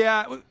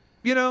 Yeah,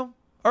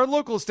 our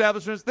local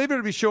establishments, they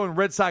better be showing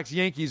Red Sox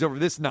Yankees over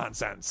this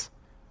nonsense.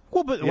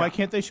 Well, but why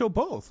can't they show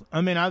both?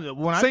 I mean,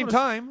 when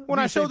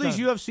I show these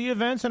UFC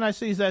events and I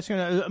see that's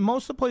going to,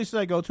 most of the places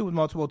I go to with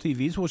multiple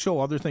TVs will show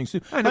other things too.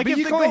 I know, but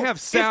you can only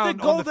have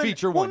sound on the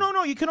feature one. Well,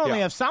 no, you can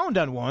only have sound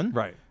on one.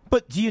 Right.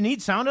 But do you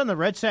need sound on the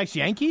Red Sox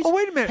Yankees? Oh,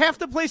 wait a minute. Half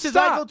the places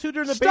I go to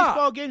during the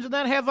baseball games and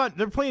that have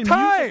they're playing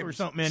music or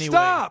something anyway.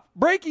 Stop.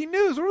 Breaking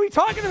news. What are we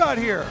talking about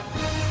here?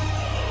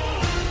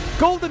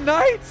 Golden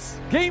Knights,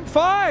 Game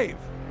 5,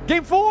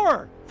 Game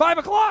 4, 5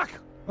 o'clock.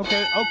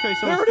 Okay.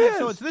 So There it is.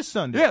 So it's this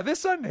Sunday. Yeah, this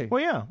Sunday.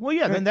 Well,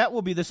 yeah. Then that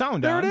will be the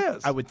sound. There it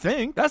is. I would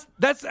think.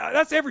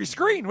 That's every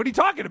screen. What are you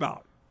talking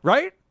about?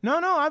 Right? No.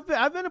 I've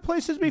been to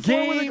places before.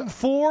 Game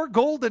 4,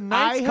 Golden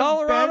Knights, I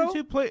Colorado. have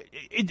been to play.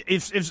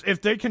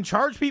 If they can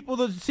charge people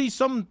to see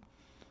some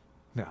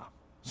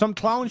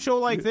clown show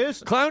like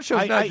this, Clown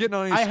show's not getting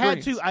on any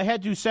screens. I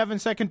had to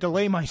 7-second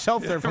delay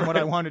myself there from what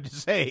I wanted to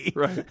say.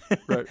 Right.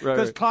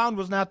 Because clown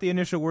was not the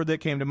initial word that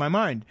came to my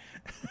mind.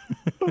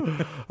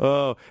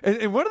 Oh,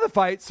 and one of the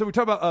fights. So we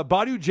talk about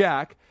Badu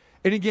Jack,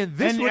 and again,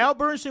 Al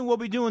Bernstein will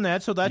be doing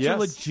that. So that's a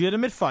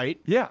legitimate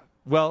fight. Yeah.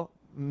 Well,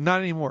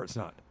 not anymore. It's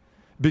not.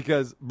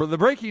 Because the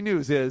breaking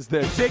news is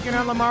that Shaking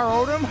on Lamar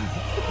Odom.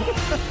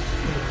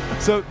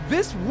 So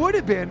this would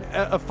have been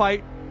a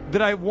fight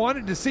that I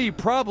wanted to see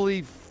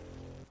probably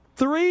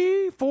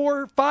 3,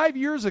 4, 5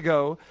 years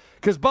ago,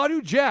 because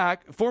Badu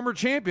Jack, former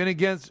champion,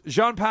 against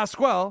Jean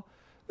Pasquale,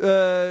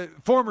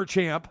 former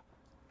champ.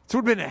 This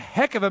would have been a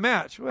heck of a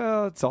match.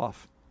 Well, it's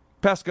off.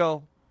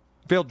 Pascal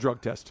failed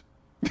drug test.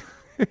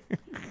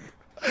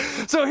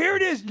 So here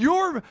it is.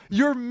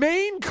 Your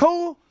main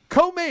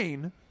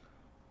co-main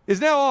is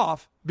now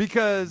off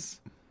because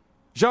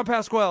Jean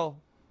Pasquale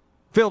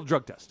failed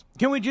drug test.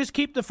 Can we just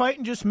keep the fight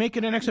and just make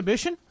it an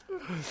exhibition?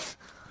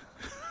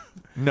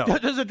 No.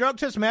 Does a drug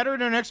test matter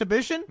in an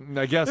exhibition?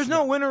 I guess there's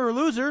no winner or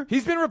loser.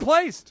 He's been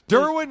replaced.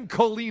 Derwin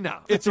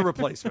Colina. It's a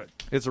replacement.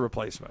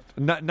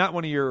 Not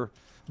one of your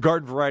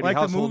garden variety like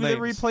household the movie names.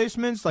 The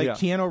Replacements. Like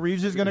Keanu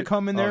Reeves is going to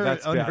come in there.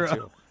 That's bad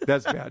too.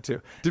 That's bad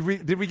too.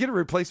 Did we get a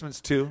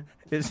Replacements too?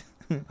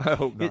 I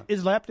hope not.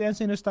 Is lap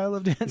dancing a style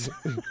of dance?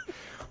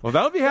 Well,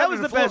 that'll be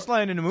happening. That was the best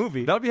line in the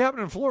movie. That'll be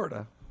happening in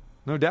Florida,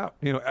 no doubt.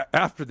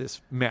 After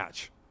this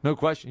match, no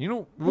question.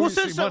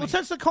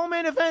 Since the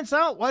co-main event's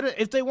out,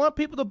 if they want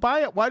people to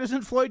buy it, why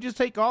doesn't Floyd just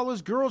take all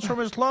his girls from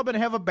his club and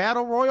have a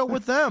battle royal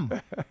with them?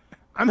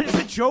 I mean, it's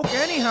a joke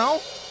anyhow.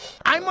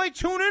 I might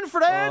tune in for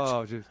that.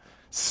 Oh, geez.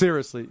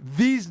 Seriously,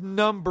 these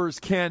numbers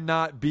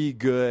cannot be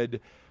good.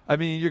 I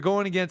mean, you're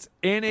going against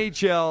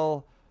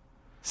NHL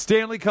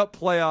Stanley Cup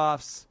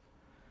playoffs.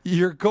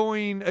 You're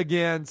going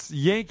against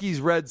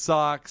Yankees, Red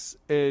Sox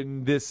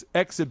in this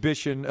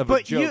exhibition of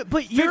a joke.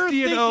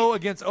 50-0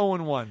 against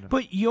 0-1.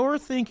 But you're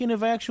thinking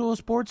of actual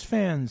sports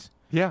fans.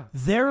 Yeah.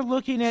 They're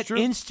looking at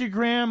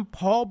Instagram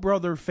Paul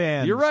Brother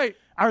fans. You're right.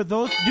 Do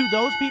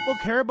those people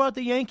care about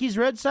the Yankees,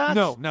 Red Sox?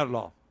 No, not at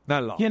all.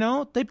 Not at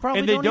all. They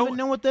probably don't even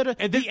know what the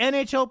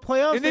NHL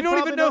playoffs. And they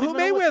don't even know who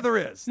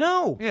Mayweather is.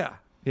 No.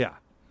 Yeah.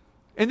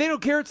 And they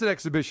don't care it's an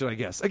exhibition, I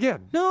guess.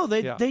 Again. No,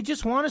 they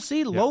just want to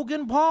see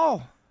Logan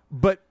Paul.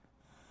 But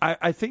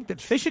I think that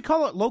they should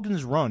call it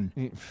Logan's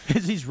Run,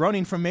 because he's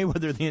running from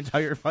Mayweather the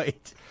entire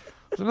fight.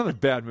 It was another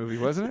bad movie,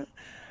 wasn't it?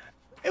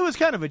 It was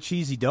kind of a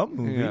cheesy, dumb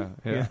movie.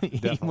 Yeah.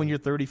 When you're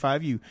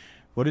 35, you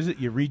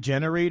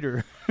regenerate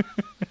or...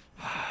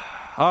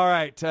 All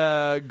right,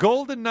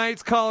 Golden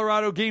Knights,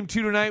 Colorado, Game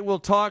 2 tonight. We'll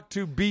talk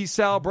to B.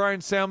 Sal, Brian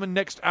Salmon,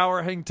 next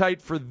hour. Hang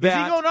tight for that.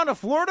 Is he going down to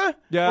Florida?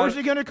 Yeah. Or is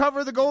he going to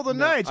cover the Golden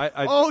Knights?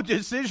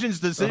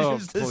 Decisions.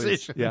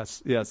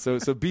 Yes.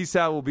 So B.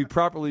 Sal will be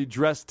properly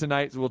dressed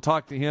tonight. So we'll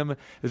talk to him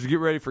as we get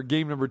ready for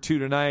Game number 2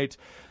 tonight.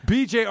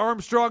 B.J.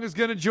 Armstrong is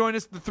going to join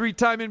us, the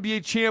 3-time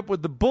NBA champ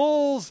with the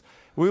Bulls.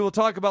 We will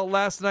talk about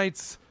last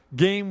night's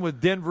game with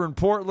Denver and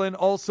Portland,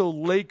 also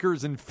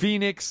Lakers and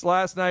Phoenix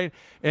last night,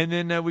 and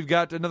then we've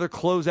got another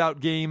closeout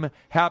game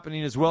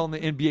happening as well in the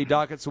NBA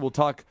docket, so we'll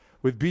talk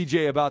with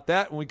BJ about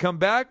that. When we come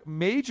back,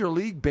 Major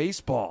League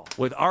Baseball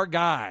with our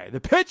guy,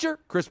 the pitcher,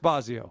 Chris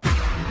Bosio.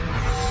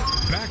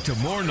 Back to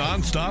more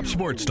nonstop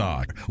sports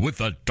talk with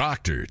the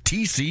Dr.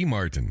 T.C.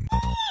 Martin.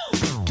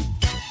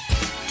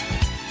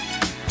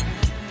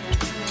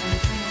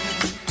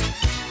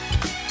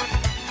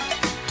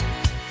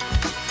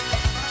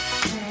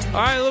 All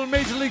right, a little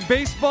Major League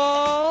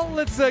Baseball.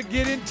 Let's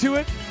get into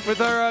it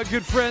with our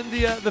good friend,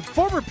 the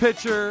former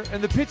pitcher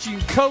and the pitching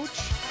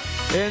coach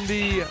and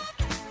the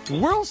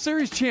World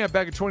Series champ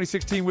back in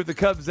 2016 with the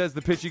Cubs as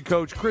the pitching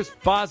coach, Chris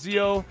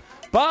Bosio.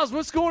 Bos,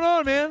 what's going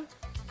on, man?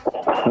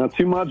 Not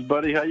too much,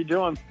 buddy. How you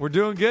doing? We're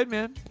doing good,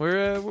 man.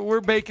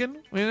 We're baking.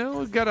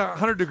 We've got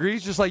 100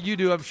 degrees just like you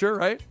do, I'm sure,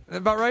 right?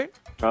 About right?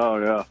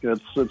 Oh, yeah.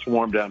 It's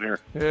warm down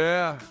here.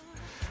 Yeah.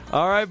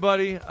 All right,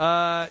 buddy.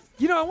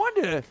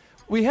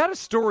 We had a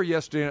story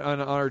yesterday on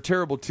our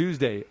Terrible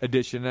Tuesday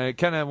edition, and I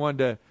kind of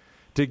wanted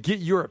to get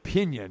your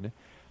opinion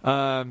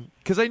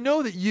because I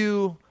know that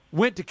you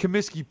went to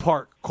Comiskey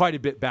Park quite a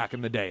bit back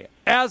in the day.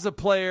 As a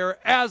player,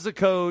 as a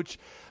coach,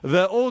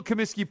 the old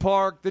Comiskey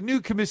Park, the new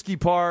Comiskey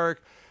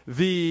Park,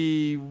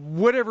 the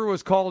whatever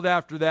was called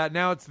after that.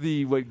 Now it's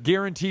the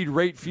guaranteed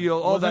rate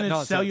field, all Wasn't that it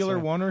nonsense. Cellular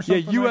One or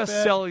something Yeah, U.S. like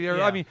that? Cellular.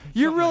 Yeah, I mean,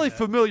 you're really like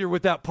familiar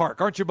with that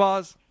park, aren't you,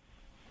 Boz?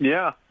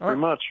 Yeah, pretty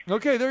much.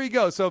 Okay, there you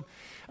go. So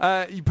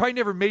you probably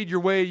never made your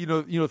way,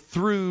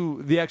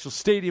 through the actual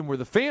stadium where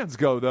the fans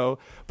go, though.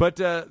 But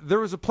there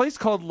was a place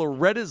called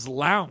Loretta's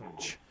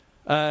Lounge.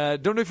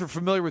 Don't know if you're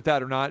familiar with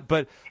that or not,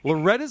 but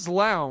Loretta's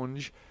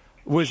Lounge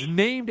was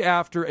named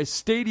after a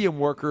stadium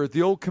worker at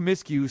the old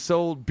Comiskey who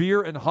sold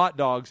beer and hot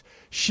dogs.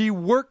 She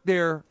worked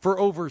there for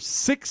over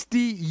 60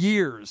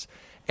 years,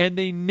 and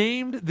they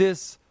named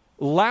this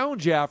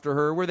lounge after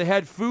her where they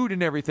had food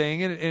and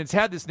everything, and it's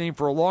had this name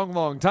for a long,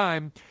 long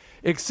time,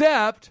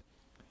 except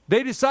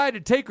they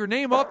decided to take her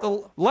name off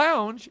the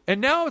lounge, and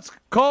now it's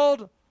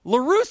called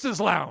LaRussa's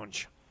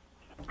Lounge.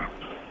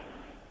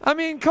 I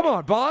mean, come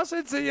on, boss.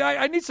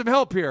 I need some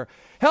help here.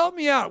 Help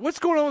me out. What's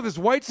going on with this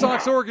White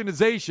Sox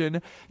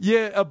organization?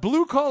 A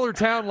blue-collar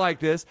town like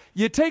this,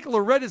 you take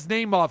Loretta's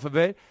name off of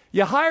it,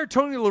 you hire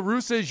Tony La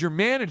Russa as your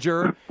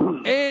manager,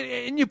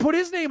 and you put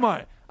his name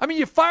on it. I mean,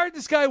 you fired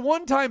this guy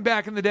one time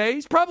back in the day.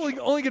 He's probably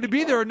only going to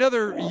be there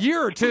another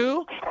year or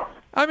two.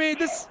 I mean,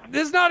 this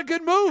is not a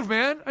good move,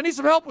 man. I need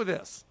some help with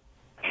this.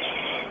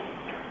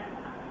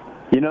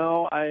 You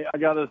know, I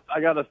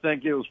gotta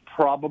think it was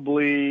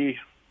probably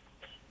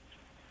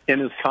in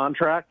his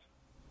contract.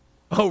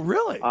 Oh,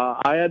 really?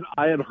 I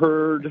had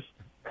heard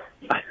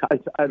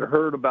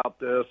about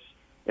this,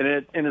 and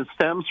it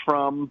stems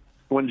from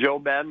when Joe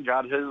Madden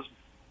got his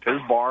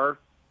bar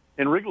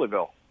in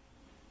Wrigleyville.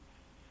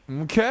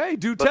 Okay,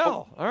 do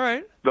tell. All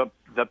right.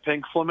 The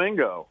Pink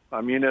Flamingo.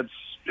 I mean,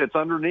 it's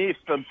underneath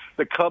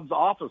the Cubs'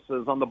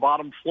 offices on the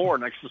bottom floor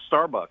next to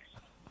Starbucks.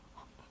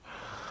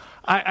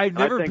 I've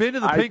never been to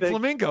the Pink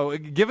Flamingo.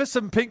 Give us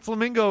some Pink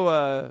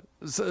Flamingo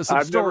some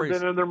I've stories. Never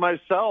been in there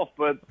myself,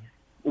 but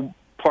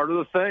part of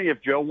the thing,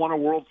 if Joe won a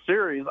World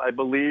Series, I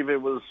believe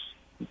it was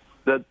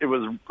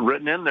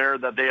written in there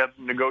that they have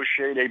to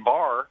negotiate a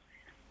bar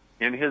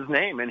in his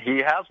name, and he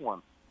has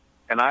one.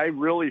 And I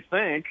really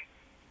think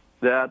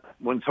that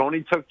when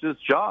Tony took this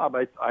job,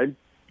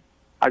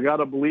 I got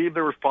to believe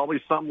there was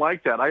probably something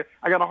like that. I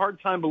got a hard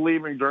time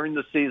believing during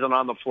the season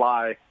on the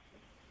fly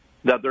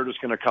that they're just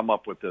going to come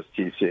up with this,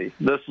 TC.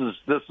 This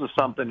is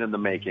something in the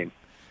making.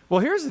 Well,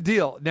 here's the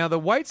deal. Now, the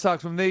White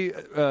Sox, when they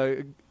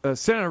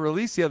sent out a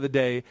release the other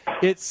day,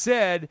 it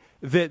said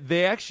that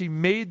they actually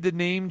made the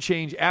name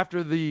change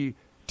after the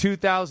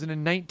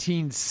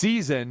 2019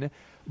 season,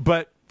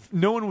 but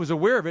no one was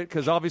aware of it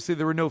because obviously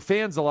there were no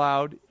fans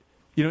allowed,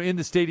 in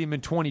the stadium in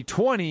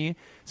 2020.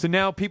 So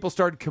now people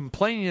started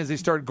complaining as they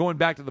started going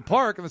back to the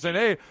park, and they said,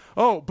 "Hey,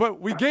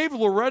 but we gave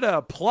Loretta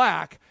a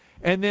plaque."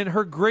 And then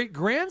her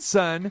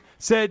great-grandson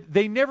said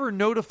they never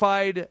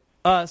notified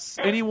us,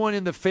 anyone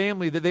in the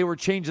family, that they were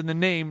changing the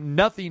name.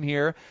 Nothing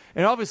here.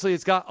 And obviously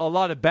it's got a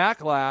lot of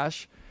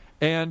backlash.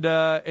 And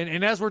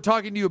as we're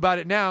talking to you about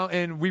it now,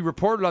 and we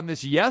reported on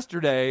this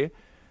yesterday,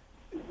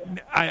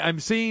 I'm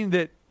seeing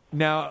that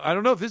now, I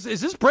don't know if this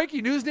is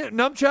breaking news,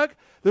 Numchuck?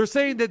 They're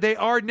saying that they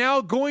are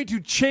now going to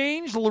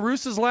change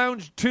LaRussa's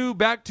Lounge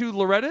back to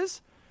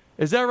Loretta's?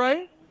 Is that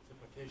right?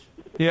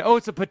 Yeah.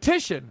 It's a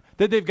petition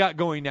that they've got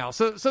going now.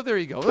 So there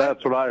you go.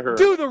 That's what I heard.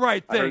 Do the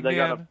right thing,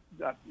 man.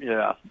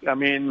 Yeah. I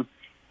mean,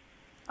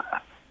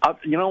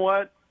 you know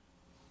what?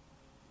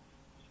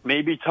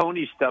 Maybe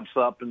Tony steps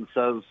up and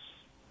says,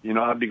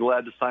 I'd be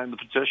glad to sign the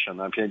petition.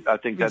 I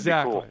think that'd be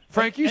cool.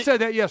 Frank, you said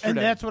that yesterday. And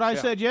that's what I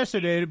said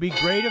yesterday. It'd be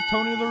great if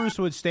Tony La Russa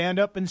would stand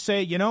up and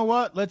say, you know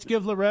what? Let's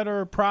give Loretta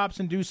her props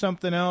and do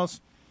something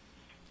else.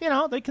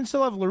 They can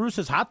still have La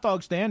Russa's hot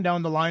dog stand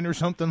down the line or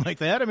something like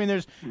that. I mean,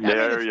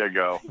 there you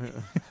go.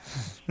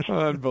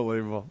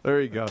 Unbelievable.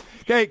 There you go.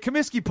 Okay,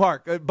 Comiskey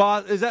Park.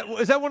 Bob, is that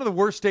one of the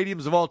worst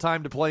stadiums of all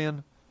time to play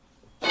in?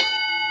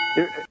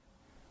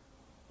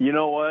 You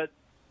know what?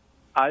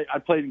 I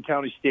played in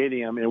County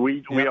Stadium, and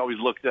we always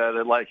looked at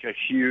it like a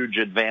huge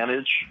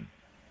advantage.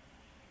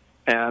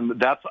 And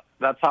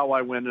that's how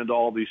I went into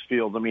all these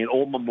fields. I mean,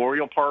 Old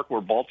Memorial Park where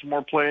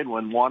Baltimore played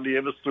when Juan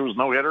Davis threw his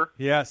no-hitter.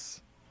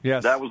 Yes.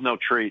 That was no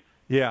treat.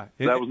 Yeah.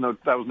 That was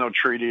no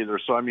treat either.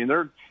 So I mean,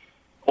 they're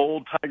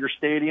old Tiger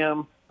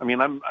Stadium. I mean,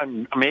 I'm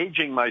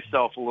aging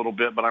myself a little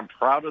bit, but I'm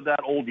proud of that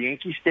old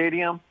Yankee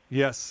Stadium.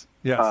 Yes.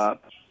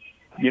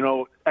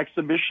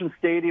 Exhibition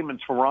Stadium in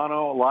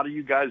Toronto. A lot of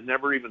you guys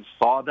never even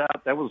saw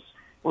that. That was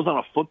on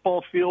a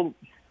football field,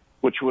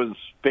 which was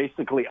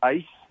basically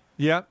ice.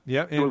 Yeah.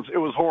 It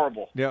was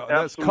horrible. Yeah,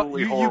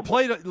 absolutely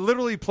horrible. You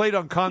literally played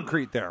on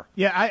concrete there.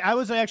 Yeah, I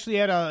was actually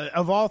at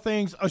of all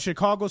things, a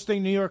Chicago State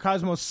New York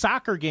Cosmos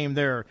soccer game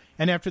there,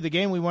 and after the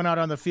game we went out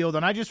on the field,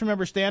 and I just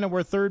remember standing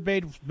where third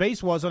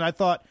base was, and I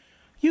thought,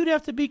 you'd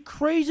have to be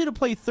crazy to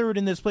play third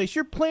in this place.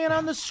 You're playing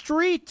on the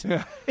street.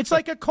 Yeah. It's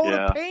like a coat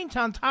of paint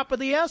on top of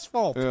the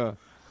asphalt. Yeah.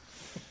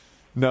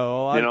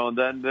 No, and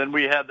then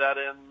we had that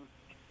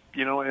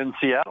in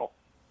Seattle.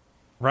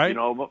 Right.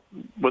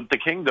 With the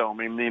Kingdom.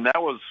 I mean,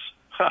 that was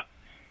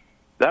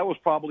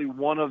probably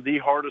one of the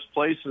hardest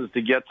places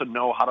to get to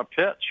know how to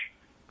pitch.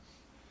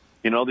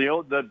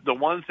 The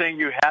one thing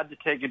you had to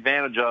take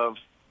advantage of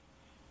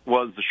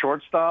was the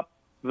shortstop,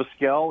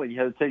 Vizquel, and you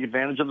had to take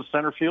advantage of the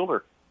center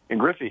fielder in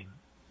Griffey.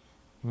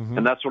 Mm-hmm.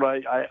 And that's what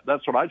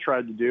I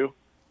tried to do.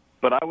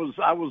 But I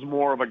was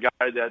more of a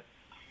guy that,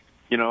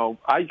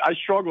 I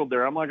struggled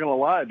there. I'm not going to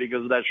lie,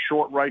 because of that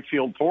short right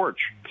field porch.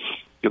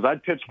 Because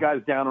I'd pitch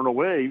guys down and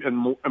away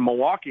in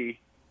Milwaukee,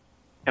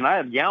 and I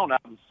had Young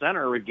out in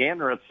center, or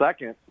Gantner at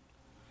second.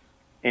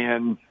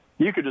 And,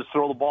 you could just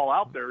throw the ball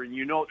out there and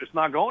it's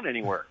not going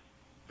anywhere.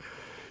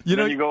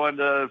 Then you go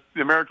into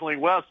the American League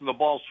West and the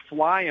ball's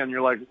flying.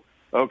 You're like,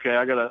 okay,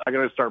 I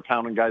gotta start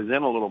pounding guys in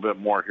a little bit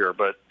more here.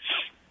 But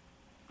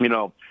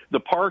the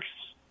parks,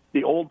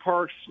 the old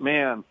parks,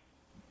 man,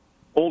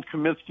 old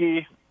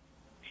Comiskey.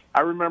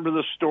 I remember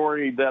the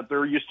story that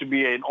there used to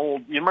be an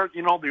old,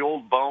 the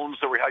old bones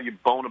that were how you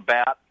bone a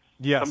bat.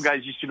 Yes. Some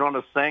guys used to do on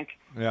a sink.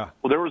 Yeah.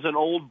 Well, there was an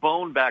old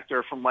bone back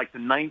there from like the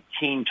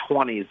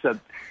 1920s that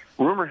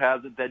rumor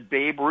has it that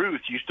Babe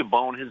Ruth used to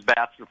bone his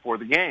bats before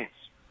the games.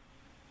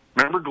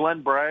 Remember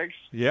Glenn Braggs?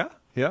 Yeah.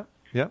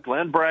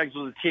 Glenn Braggs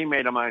was a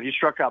teammate of mine. He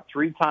struck out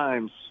 3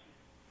 times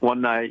one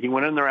night. He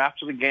went in there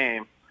after the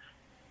game,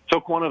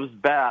 took one of his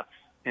bats,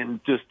 and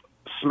just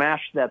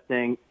smashed that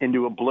thing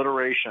into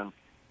obliteration.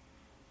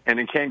 And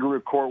in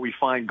Kangaroo Court, we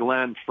find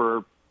Glenn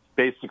for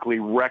basically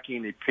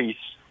wrecking a piece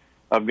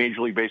of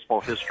Major League Baseball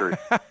history.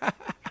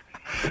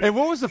 And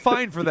what was the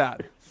fine for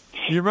that?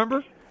 You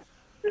remember?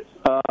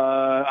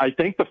 I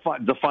think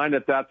the fine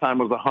at that time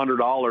was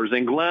 $100.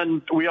 And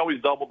Glenn, we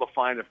always doubled the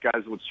fine if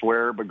guys would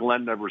swear, but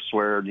Glenn never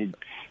swore.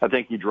 I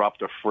think he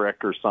dropped a frick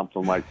or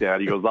something like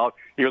that. He goes,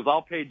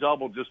 I'll pay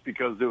double just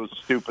because it was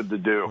stupid to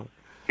do.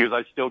 He goes,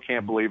 I still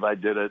can't believe I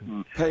did it.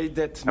 And, pay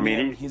that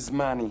man his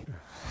money.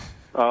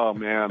 Oh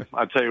man,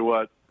 I tell you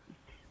what,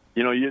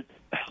 the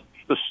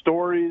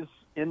stories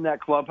in that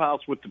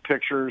clubhouse with the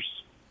pictures,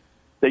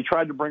 they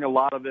tried to bring a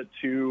lot of it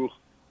to,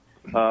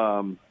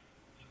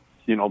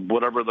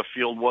 whatever the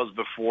field was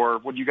before.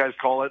 What do you guys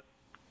call it?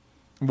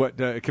 What,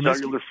 Comiskey?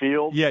 Cellular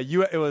Field? Yeah,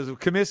 it was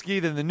Comiskey,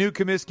 then the new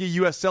Comiskey,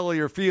 U.S.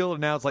 Cellular Field,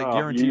 and now it's like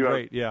guaranteed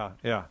rate. Yeah.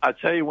 I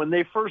tell you, when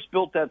they first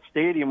built that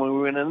stadium, when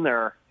we went in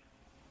there,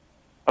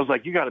 I was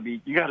like, you got to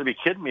be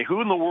kidding me. Who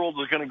in the world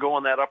is going to go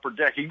on that upper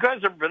deck? You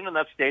guys ever been in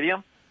that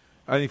stadium?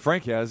 I think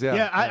Frank has, yeah.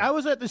 Yeah, I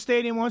was at the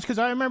stadium once because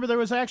I remember there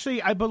was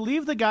actually, I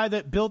believe the guy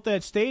that built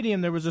that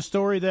stadium, there was a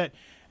story that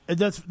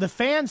the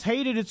fans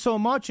hated it so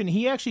much, and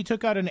he actually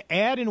took out an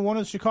ad in one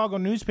of the Chicago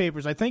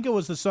newspapers, I think it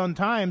was the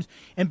Sun-Times,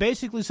 and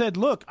basically said,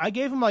 look, I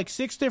gave him like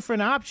 6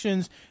 different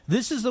options.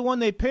 This is the one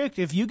they picked.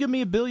 If you give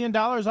me $1 billion,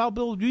 I'll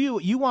build you.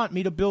 You want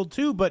me to build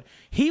too. But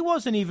he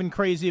wasn't even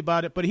crazy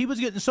about it, but he was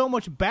getting so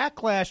much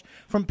backlash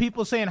from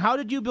people saying, how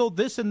did you build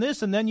this, and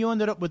then you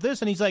ended up with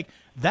this? And he's like,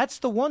 that's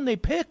the one they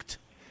picked.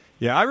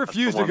 Yeah, I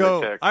refuse to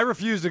go. I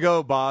refuse to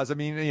go, Boz. I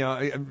mean,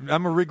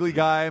 I'm a Wrigley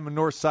guy. I'm a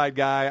North Side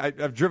guy.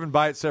 I've driven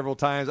by it several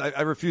times.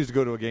 I refuse to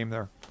go to a game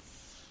there.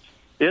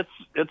 It's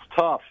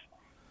tough.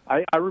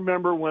 I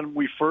remember when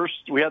we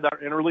had our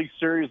interleague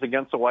series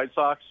against the White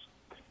Sox,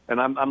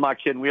 and I'm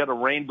not kidding. We had a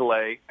rain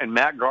delay, and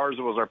Matt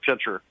Garza was our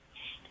pitcher.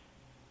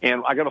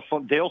 And I got a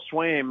phone. Dale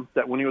Swaim,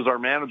 that when he was our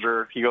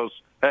manager, he goes,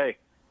 "Hey,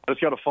 I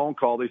just got a phone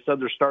call. They said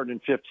they're starting in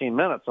 15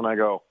 minutes." And I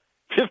go,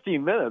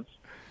 15 minutes?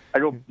 I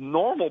go,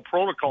 normal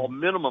protocol,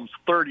 minimum's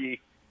 30.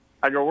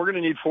 I go, we're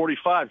going to need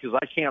 45 because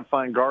I can't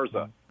find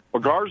Garza.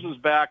 Well, Garza's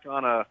back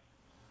on a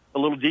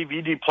little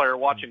DVD player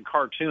watching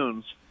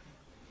cartoons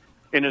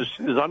in his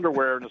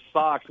underwear and his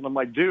socks. And I'm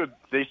like, dude,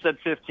 they said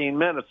 15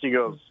 minutes. He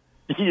goes,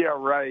 yeah,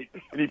 right.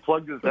 And he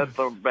plugged his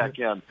headphones back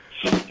in.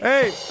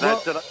 Hey,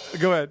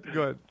 go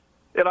ahead.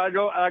 And I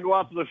go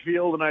out to the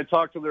field and I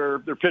talk to their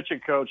pitching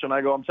coach and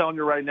I go, I'm telling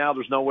you right now,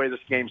 there's no way this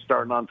game's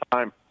starting on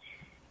time.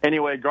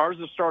 Anyway,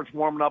 Garza starts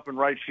warming up in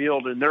right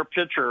field, and their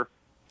pitcher,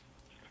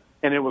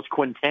 and it was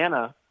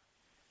Quintana,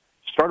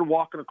 started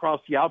walking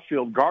across the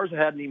outfield. Garza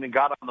hadn't even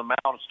got on the mound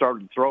and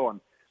started throwing.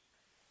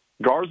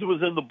 Garza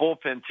was in the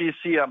bullpen.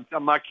 TC,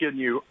 I'm not kidding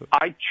you.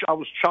 I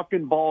was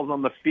chucking balls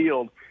on the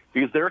field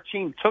because their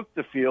team took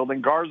the field,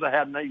 and Garza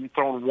hadn't even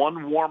thrown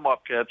one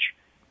warm-up pitch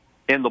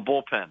in the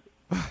bullpen.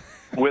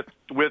 With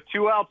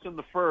 2 outs in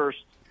the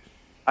first,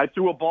 I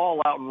threw a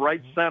ball out in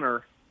right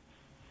center.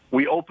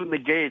 We opened the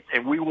gates,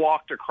 and we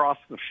walked across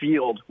the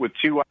field with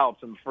 2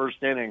 outs in the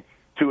first inning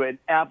to an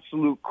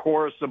absolute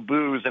chorus of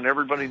boos and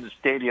everybody in the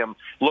stadium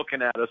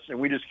looking at us, and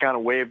we just kind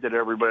of waved at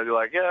everybody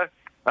like, yeah,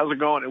 how's it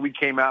going? And we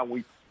came out, and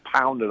we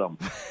pounded them.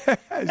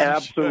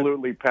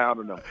 Absolutely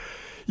pounded them.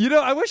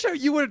 I wish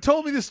you would have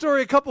told me this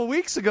story a couple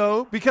weeks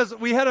ago because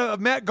we had a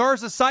Matt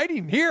Garza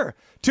sighting here.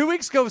 2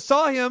 weeks ago,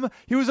 saw him.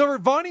 He was over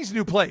at Vonnie's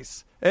new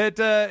place,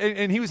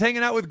 and he was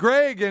hanging out with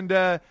Greg,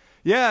 and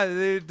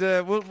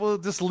we'll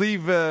just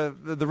leave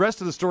the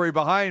rest of the story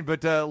behind.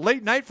 But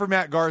late night for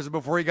Matt Garza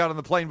before he got on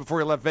the plane before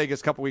he left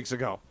Vegas a couple weeks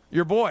ago.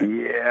 Your boy.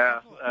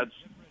 Yeah, that's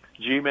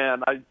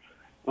G-Man.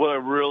 What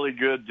a really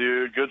good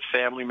dude, good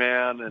family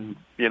man. And,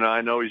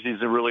 I know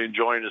he's really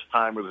enjoying his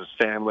time with his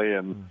family.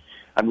 And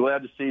I'm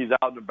glad to see he's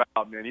out and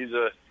about, man. He's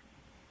a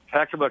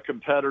heck of a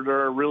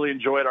competitor. Really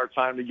enjoyed our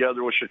time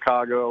together with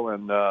Chicago,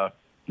 and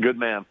good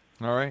man.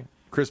 All right.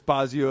 Chris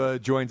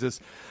Bosio joins us.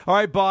 All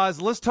right,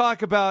 Boz, let's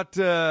talk about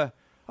I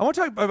want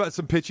to talk about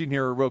some pitching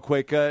here real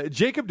quick.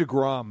 Jacob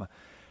DeGrom.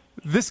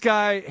 This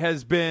guy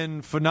has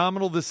been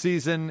phenomenal this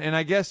season, and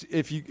I guess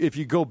if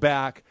you go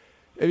back,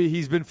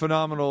 he's been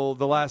phenomenal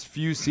the last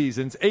few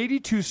seasons.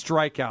 82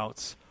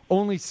 strikeouts,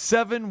 only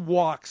 7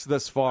 walks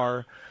thus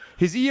far.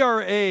 His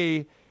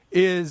ERA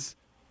is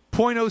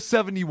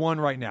 .071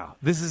 right now.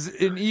 This is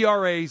in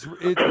ERAs.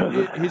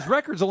 His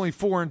record's only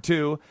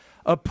 4-2.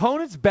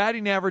 Opponent's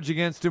batting average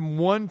against him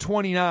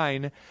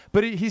 129,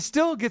 but he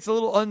still gets a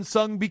little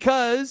unsung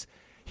because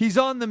he's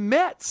on the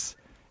Mets.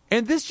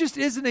 And this just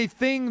isn't a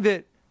thing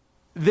that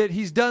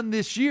he's done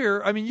this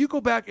year. I mean, you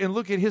go back and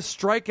look at his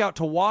strikeout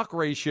to walk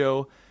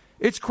ratio.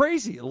 It's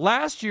crazy.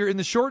 Last year in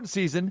the shortened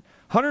season,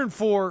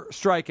 104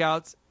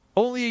 strikeouts,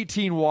 only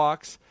 18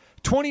 walks.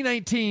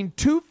 2019,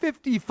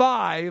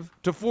 255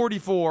 to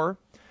 44.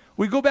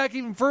 We go back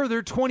even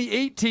further,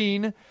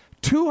 2018,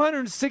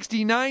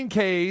 269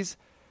 Ks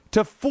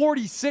to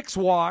 46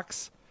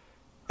 walks.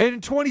 And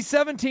in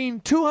 2017,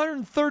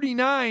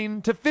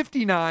 239 to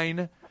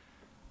 59.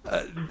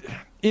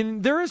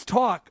 And there is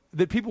talk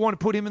that people want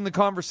to put him in the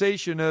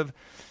conversation of,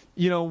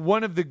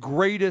 one of the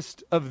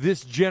greatest of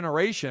this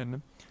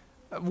generation.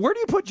 Where do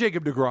you put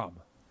Jacob DeGrom?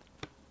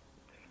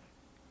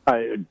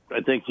 I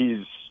think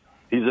he's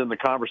in the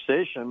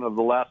conversation of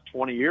the last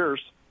 20 years.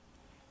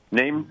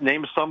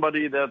 Name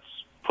somebody that's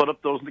put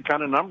up those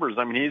kind of numbers.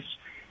 I mean,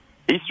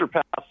 he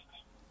surpassed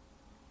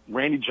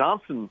Randy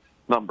Johnson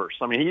numbers.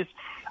 I mean,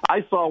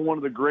 I saw one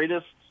of the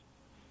greatest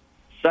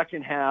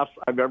second halves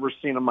I've ever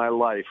seen in my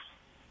life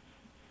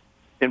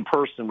in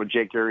person with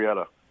Jake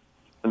Arrieta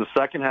in the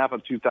second half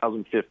of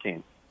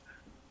 2015.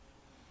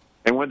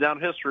 And went down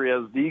history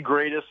as the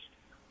greatest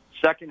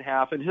second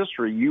half in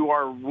history. You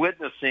are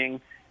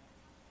witnessing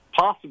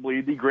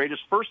possibly the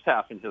greatest first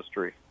half in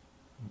history.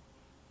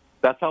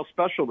 That's how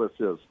special this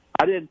is.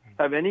 I didn't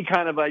have any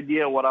kind of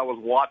idea what I was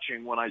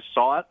watching when I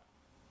saw it.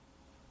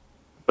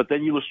 But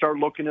then you start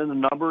looking in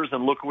the numbers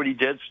and look what he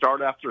did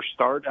start after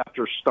start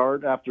after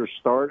start after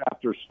start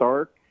after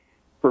start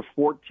for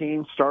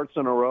 14 starts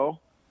in a row.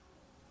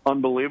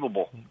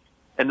 Unbelievable.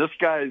 And this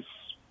guy's,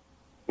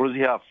 what does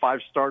he have, 5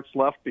 starts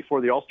left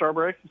before the All-Star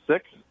break?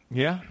 6?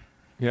 Yeah,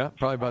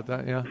 probably about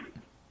that, yeah.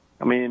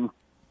 I mean,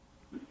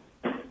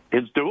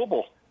 it's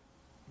doable.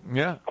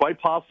 Yeah. Quite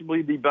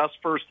possibly the best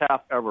first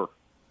half ever.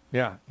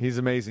 Yeah, he's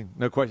amazing,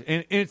 no question.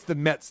 And it's the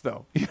Mets,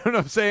 though. You know what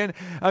I'm saying?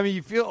 I mean,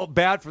 you feel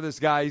bad for this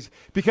guy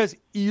because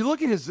you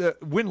look at his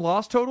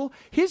win-loss total,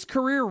 his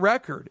career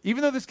record,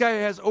 even though this guy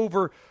has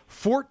over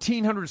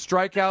 1,400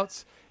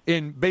 strikeouts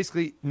in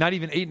basically not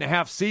even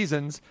 8.5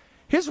 seasons,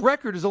 his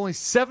record is only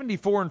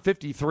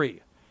 74-53.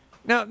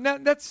 Now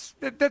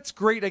that's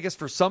great, I guess,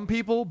 for some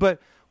people,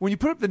 but when you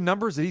put up the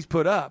numbers that he's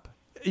put up,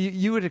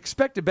 you would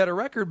expect a better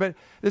record, but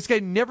this guy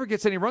never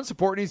gets any run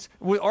support, and he's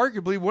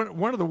arguably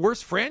one of the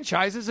worst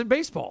franchises in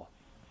baseball.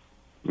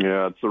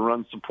 Yeah, it's a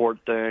run support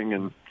thing,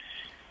 and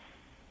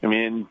I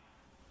mean,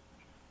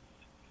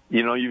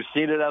 you've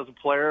seen it as a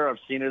player. I've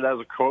seen it as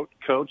a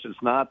coach.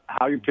 It's not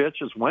how you pitch;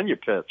 it's when you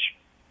pitch.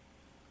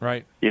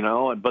 Right.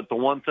 But the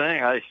one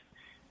thing,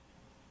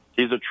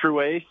 he's a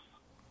true ace,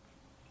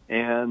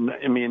 and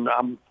I mean,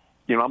 I'm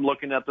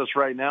looking at this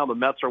right now. The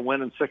Mets are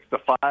winning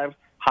 6-5.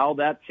 How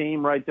that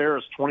team right there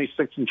is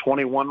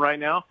 26-21 right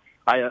now,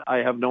 I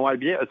have no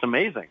idea. It's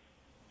amazing.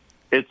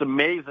 It's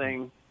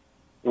amazing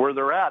where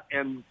they're at,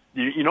 and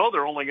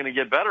they're only going to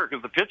get better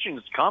because the pitching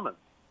is coming.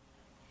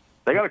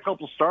 They got a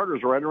couple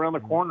starters right around the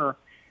corner,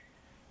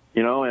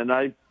 and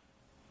I've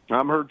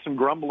heard some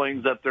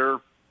grumblings that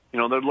they're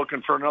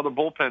looking for another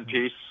bullpen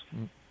piece.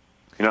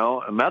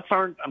 And Mets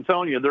aren't. I'm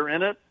telling you, they're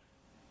in it.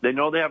 They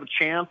know they have a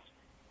chance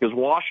because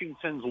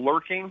Washington's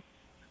lurking.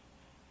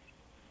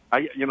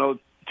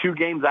 2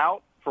 games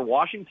out for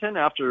Washington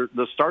after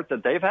the start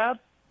that they've had.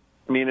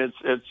 I mean,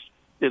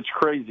 it's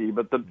crazy.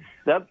 But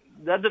that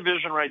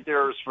division right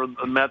there is for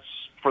the Mets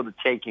for the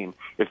taking.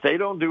 If they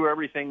don't do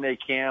everything they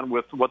can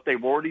with what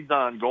they've already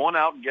done, going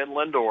out and getting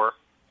Lindor,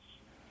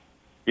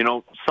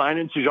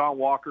 signing to John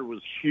Walker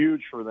was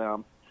huge for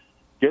them.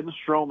 Getting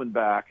Stroman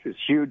back is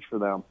huge for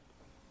them.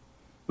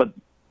 But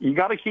you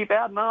got to keep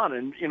adding on.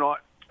 And,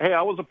 hey,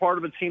 I was a part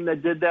of a team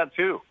that did that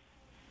too.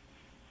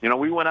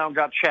 We went out and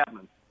got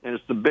Chapman. And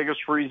it's the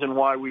biggest reason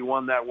why we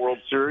won that World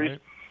Series.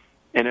 Right.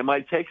 And it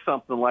might take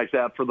something like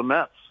that for the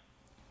Mets.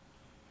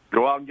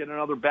 Go out and get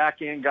another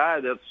back-end guy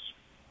that's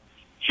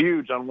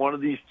huge on one of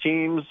these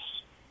teams,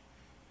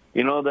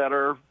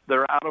 that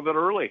they're out of it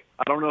early.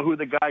 I don't know who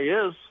the guy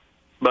is,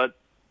 but,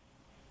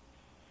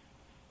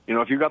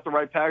 if you got the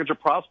right package of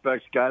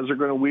prospects, guys are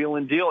going to wheel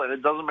and deal. And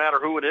it doesn't matter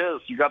who it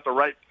is. You got the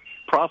right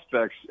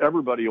prospects.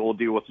 Everybody will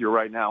deal with you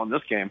right now in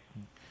this game.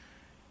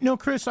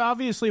 Chris,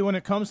 obviously when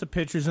it comes to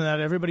pitchers and that,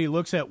 everybody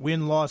looks at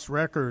win-loss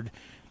record.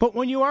 But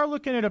when you are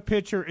looking at a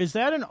pitcher, is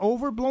that an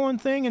overblown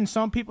thing in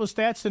some people's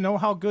stats to know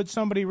how good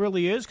somebody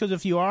really is? Because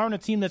if you are on a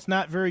team that's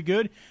not very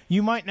good,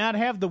 you might not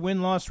have the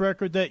win-loss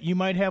record that you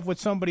might have with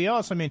somebody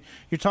else. I mean,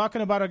 you're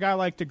talking about a guy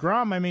like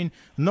DeGrom. I mean,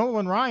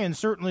 Nolan Ryan,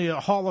 certainly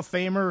a Hall of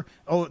Famer,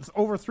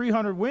 over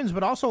 300 wins,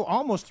 but also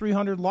almost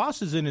 300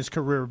 losses in his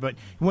career. But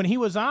when he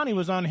was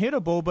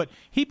unhittable. But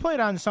he played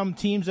on some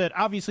teams that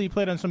obviously he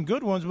played on some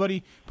good ones, but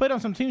he played on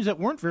some teams that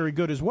weren't very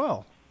good as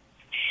well.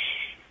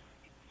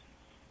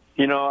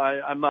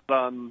 I'm not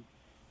on.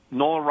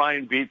 Nolan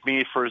Ryan beat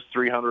me for his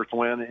 300th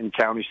win in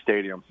County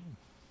Stadium.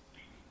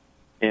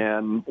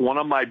 And one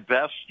of my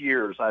best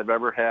years I've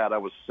ever had, I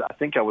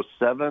think I was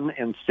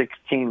 7-16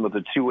 with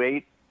a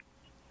 2.8.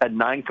 Had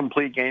 9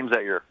 complete games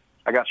that year.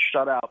 I got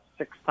shut out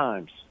 6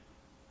 times.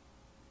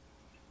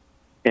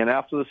 And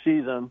after the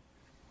season,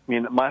 I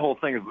mean, my whole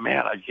thing is,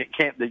 man, I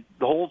can't. The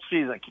whole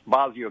season,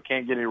 Bosio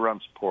can't get any run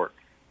support.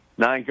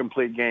 9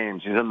 complete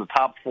games. He's in the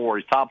top 4.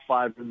 He's top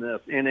 5 in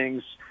this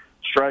innings,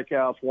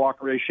 strikeouts,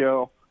 walk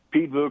ratio.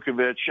 Pete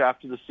Vukovich,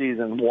 after the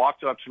season,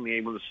 walked up to me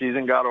when the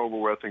season got over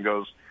with and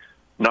goes,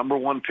 number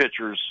 1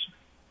 pitchers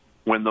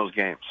win those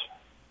games.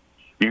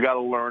 You got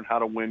to learn how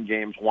to win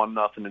games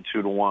 1-0 and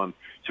 2-1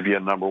 to be a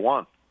number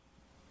 1.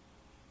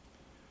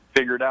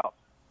 Figure it out.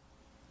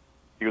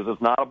 Because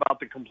it's not about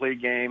the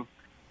complete game,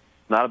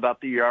 not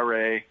about the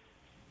ERA.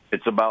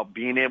 It's about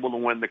being able to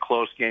win the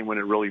close game when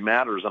it really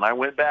matters. And I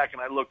went back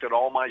and I looked at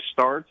all my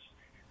starts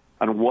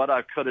on what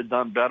I could have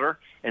done better.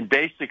 And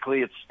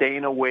basically it's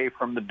staying away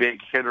from the big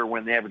hitter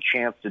when they have a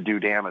chance to do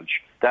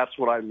damage. That's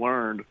what I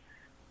learned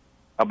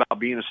about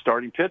being a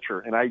starting pitcher.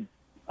 And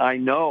I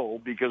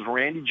know because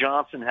Randy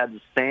Johnson had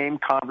the same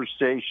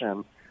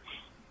conversation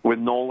with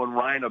Nolan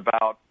Ryan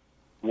about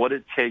what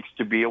it takes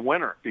to be a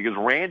winner, because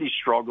Randy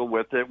struggled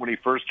with it when he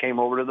first came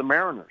over to the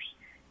Mariners.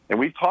 And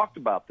we've talked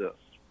about this.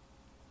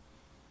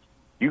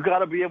 You got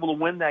to be able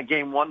to win that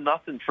game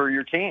 1-0 for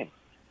your team.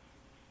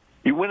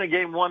 You win a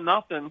game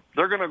 1-0,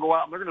 they're going to go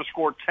out and they're going to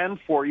score 10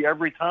 for you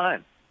every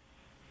time.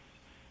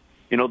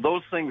 You know,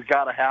 those things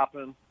got to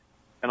happen.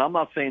 And I'm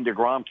not saying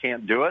DeGrom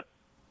can't do it.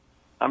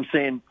 I'm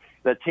saying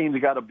that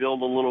team's got to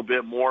build a little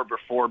bit more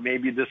before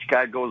maybe this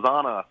guy goes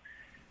on a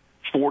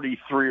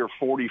 43 or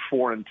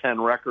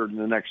 44-10 record in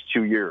the next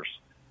 2 years.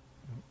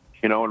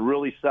 You know, and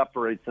really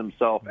separates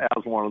himself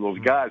as one of those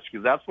guys,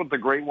 because that's what the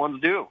great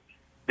ones do.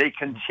 They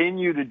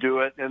continue to do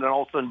it, and then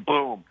all of a sudden,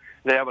 boom,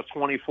 they have a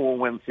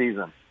 24-win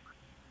season.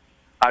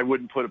 I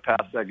wouldn't put it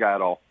past that guy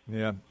at all.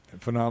 Yeah,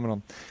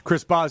 phenomenal.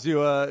 Chris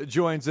Bosio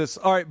joins us.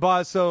 All right,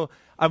 Boz, so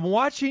I'm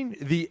watching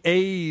the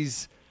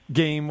A's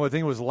game, I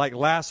think it was like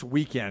last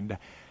weekend,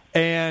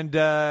 and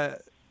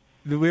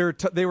they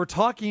were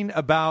talking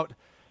about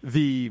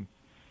the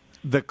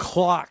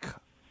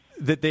clock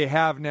that they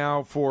have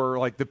now for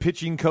like the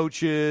pitching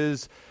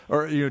coaches,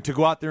 or to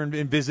go out there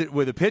and visit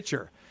with a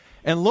pitcher.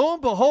 And lo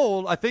and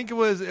behold, I think it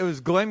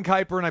was Glenn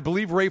Kuiper and I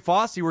believe Ray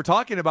Fosse were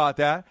talking about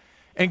that.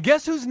 And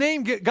guess whose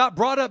name got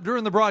brought up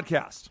during the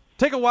broadcast?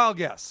 Take a wild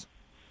guess.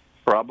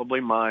 Probably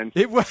mine.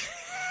 It was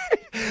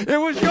it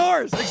was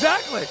yours,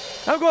 exactly.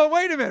 I'm going,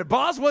 wait a minute,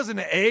 Boss wasn't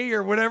an A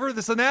or whatever,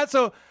 this and that.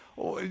 So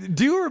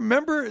do you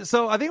remember?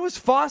 So I think it was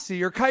Fosse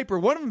or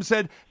Kuiper. One of them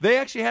said they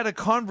actually had a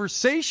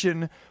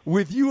conversation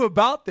with you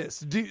about this.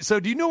 Do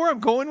you know where I'm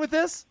going with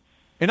this?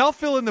 And I'll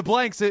fill in the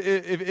blanks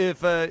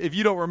if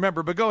you don't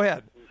remember. But go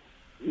ahead.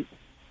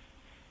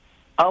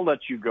 I'll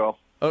let you go.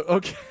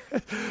 Okay.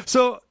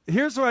 So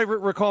here's what I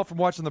recall from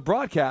watching the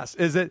broadcast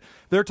is that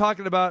they're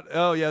talking about,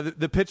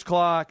 the pitch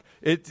clock.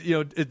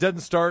 It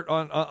doesn't start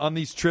on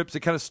these trips. It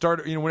kind of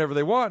start, whenever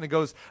they want. And it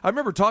goes, I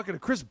remember talking to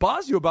Chris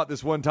Bosio about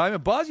this one time,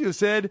 and Bosio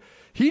said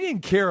he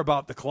didn't care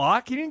about the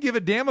clock. He didn't give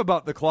a damn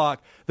about the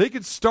clock. They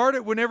could start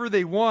it whenever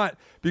they want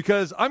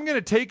because I'm going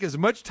to take as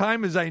much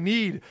time as I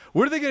need.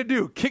 What are they going to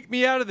do? Kick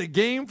me out of the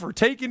game for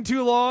taking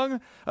too long?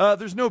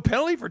 There's no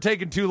penalty for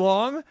taking too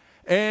long.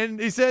 And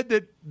he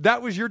said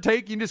that was your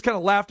take. You just kind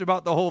of laughed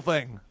about the whole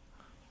thing.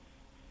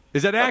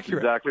 Is that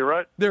accurate? That's exactly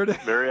right. There it is.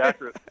 Very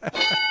accurate.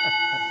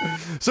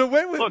 So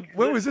when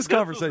was this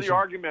conversation? Was the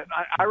argument.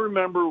 I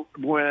remember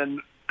when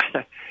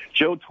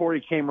Joe Torre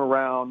came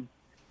around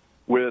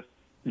with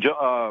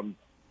Joe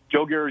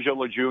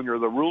Garagiola Jr.,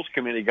 the rules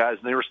committee guys,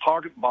 and they were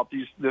talking about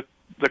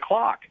the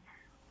clock.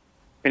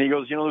 And he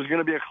goes, there's going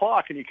to be a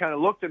clock. And he kind of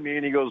looked at me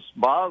and he goes,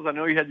 Boz, I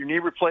know you had your knee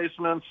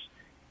replacements.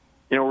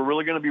 We're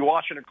really going to be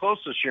watching it close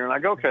this year. And I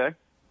go, okay.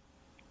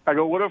 I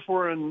go, what if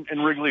we're in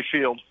Wrigley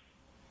Field?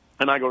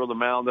 And I go to the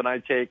mound and I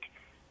take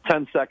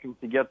 10 seconds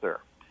to get there.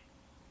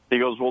 He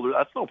goes, well,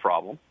 that's no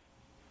problem.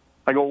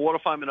 I go, what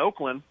if I'm in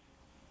Oakland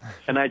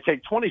and I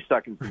take 20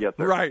 seconds to get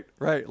there? Right.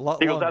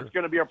 He goes, that's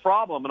going to be a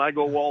problem. And I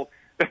go, well,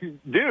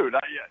 dude,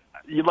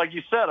 like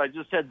you said, I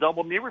just had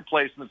double knee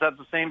replacements at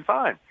the same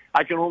time.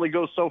 I can only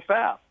go so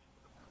fast.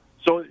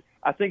 So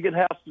I think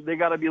they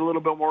got to be a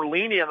little bit more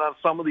lenient on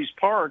some of these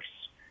parks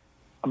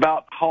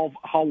about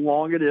how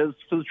long it is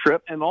for the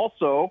trip, and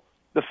also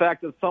the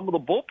fact that some of the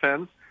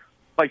bullpens,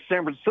 like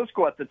San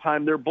Francisco at the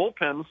time, their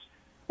bullpens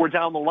were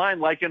down the line,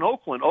 like in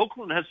Oakland.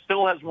 Oakland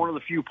still has one of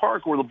the few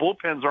parks where the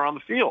bullpens are on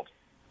the field.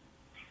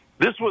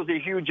 This was a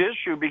huge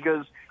issue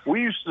because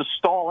we used to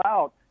stall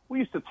out. We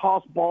used to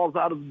toss balls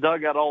out of the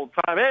dugout all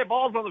the time. Hey,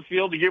 balls on the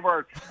field to give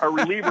our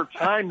reliever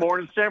time more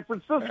in San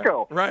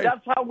Francisco. Right.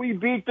 That's how we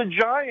beat the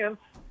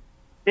Giants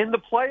in the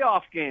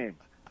playoff game.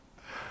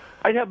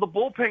 I'd have the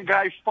bullpen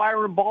guys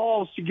firing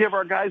balls to give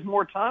our guys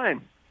more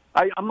time.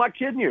 I'm not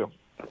kidding you.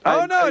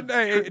 Knowing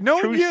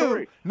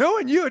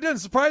you, it doesn't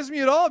surprise me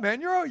at all, man.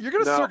 You're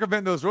going to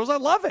circumvent those rules. I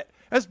love it.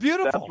 That's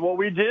beautiful. That's what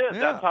we did. Yeah.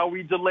 That's how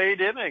we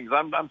delayed innings.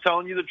 I'm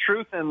telling you the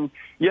truth. And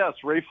yes,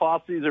 Ray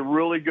Fosse is a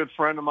really good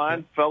friend of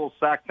mine, fellow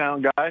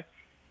Sacktown guy.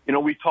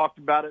 we talked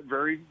about it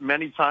very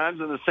many times,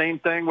 and the same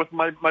thing with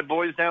my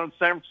boys down in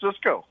San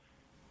Francisco.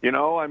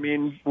 I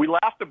mean, we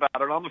laughed about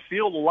it on the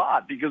field a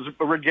lot because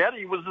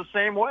Righetti was the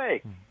same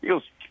way. He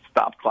goes,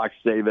 stop clock,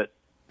 save it.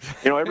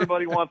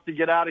 Everybody wants to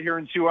get out of here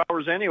in 2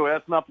 hours anyway.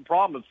 That's not the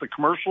problem. It's the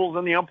commercials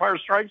and the umpire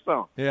strike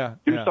zone. Yeah.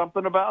 Do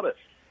something about it.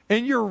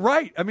 And you're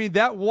right. I mean,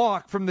 that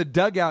walk from the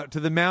dugout to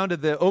the mound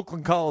at the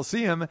Oakland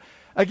Coliseum,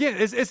 again,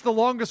 it's the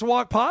longest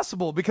walk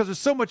possible because there's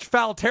so much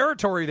foul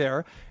territory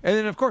there. And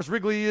then, of course,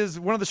 Wrigley is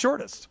one of the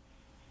shortest.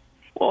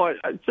 Well,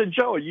 I said,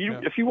 Joe,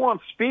 if you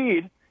want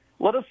speed,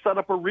 let us set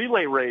up a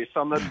relay race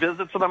on the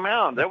visit to the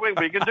mound. That way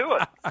we can do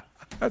it.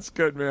 That's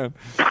good, man.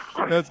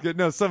 That's good.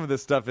 No, some of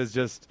this stuff is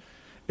just...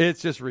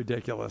 It's just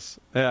ridiculous.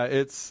 Yeah,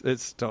 it's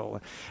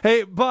totally.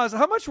 Hey, Buzz,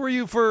 how much were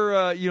you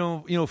for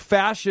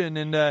fashion?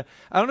 And I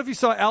don't know if you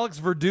saw Alex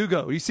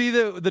Verdugo. You see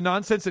the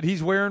nonsense that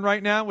he's wearing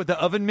right now with the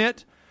oven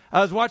mitt?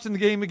 I was watching the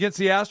game against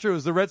the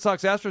Astros, the Red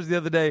Sox Astros the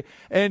other day,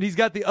 and he's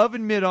got the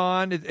oven mitt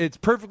on. It's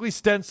perfectly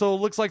stenciled.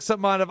 Looks like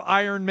something out of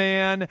Iron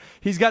Man.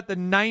 He's got the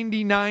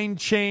 99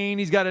 chain.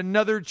 He's got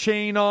another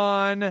chain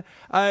on.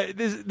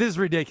 This is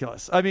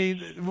ridiculous. I mean,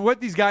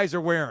 what these guys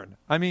are wearing.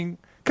 I mean,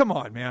 come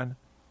on, man.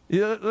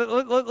 Yeah,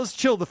 let's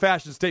chill the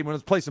fashion statement.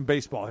 Let's play some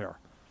baseball here.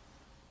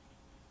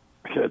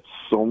 It's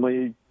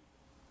only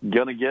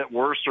going to get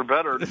worse or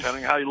better,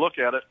 depending how you look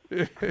at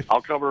it.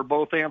 I'll cover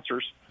both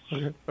answers.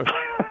 Too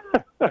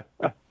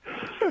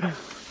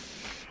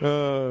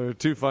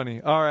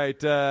funny. All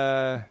right.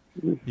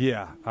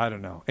 Yeah, I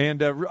don't know.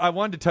 And I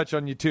wanted to touch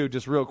on you, too,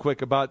 just real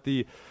quick, about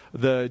the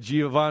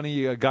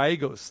Giovanni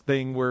Gallegos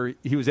thing where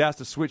he was asked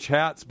to switch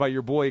hats by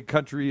your boy,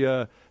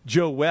 country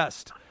Joe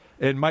West.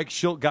 And Mike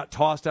Schilt got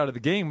tossed out of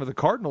the game with the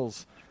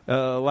Cardinals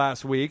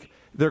last week.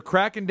 They're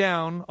cracking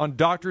down on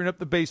doctoring up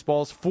the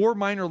baseballs. 4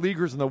 minor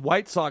leaguers in the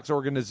White Sox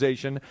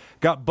organization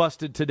got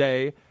busted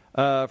today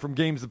from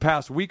games the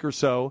past week or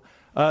so.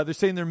 They're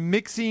saying they're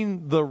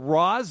mixing the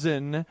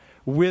rosin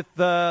with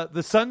the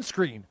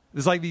sunscreen.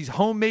 There's like these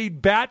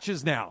homemade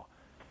batches now.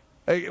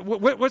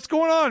 What's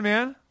going on,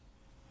 man?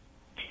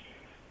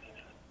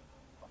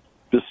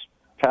 Just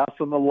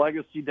passing the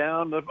legacy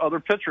down to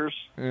other pitchers.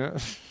 Yeah.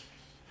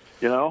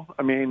 I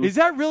mean... Is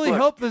that really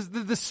help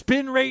the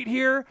spin rate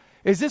here?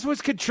 Is this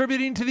what's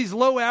contributing to these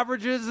low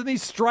averages and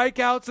these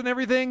strikeouts and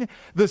everything?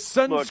 The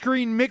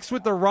sunscreen mixed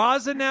with the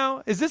rosin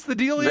now? Is this the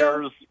deal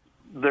here?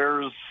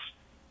 There's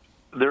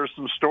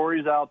some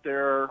stories out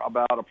there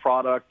about a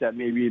product that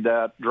maybe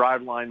that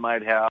Driveline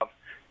might have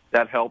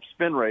that helps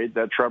spin rate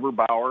that Trevor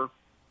Bauer,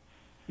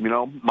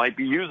 might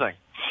be using.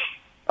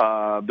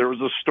 There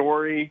was a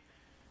story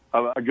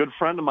of a good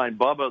friend of mine,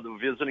 Bubba, the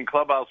visiting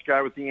clubhouse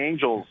guy with the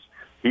Angels.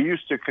 He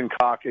used to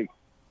concoct a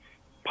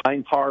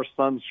pine tar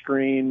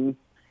sunscreen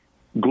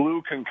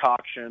glue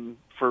concoction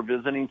for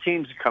visiting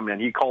teams to come in.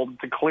 He called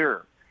it the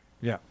Clear.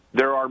 Yeah.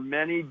 There are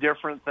many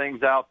different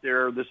things out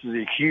there. This is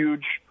a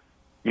huge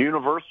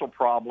universal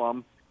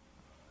problem.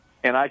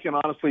 And I can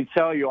honestly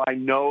tell you, I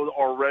know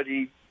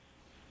already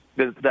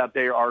that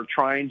they are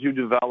trying to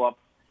develop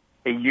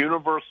a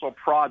universal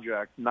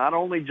project, not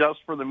only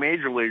just for the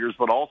major leaguers,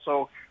 but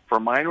also for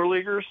minor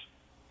leaguers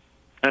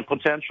and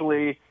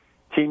potentially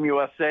Team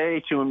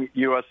USA, Team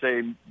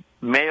USA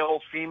male,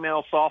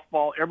 female,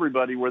 softball,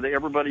 everybody, where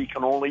everybody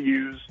can only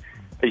use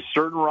a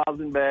certain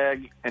rosin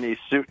bag and a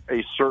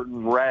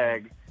certain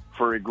rag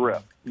for a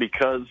grip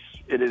because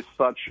it is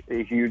such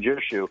a huge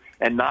issue,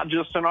 and not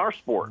just in our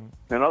sport,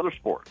 in other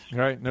sports.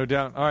 Right, no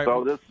doubt. All right.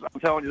 So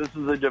I'm telling you, this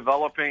is a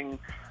developing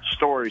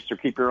story, so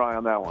keep your eye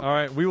on that one. All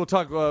right, we will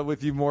talk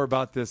with you more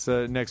about this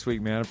next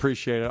week, man.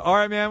 Appreciate it. All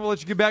right, man, we'll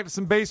let you get back to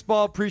some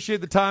baseball.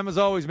 Appreciate the time as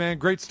always, man.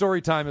 Great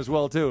story time as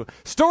well, too.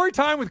 Story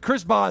time with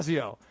Chris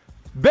Bosio.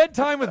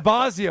 Bedtime with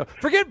Bosio.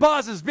 Forget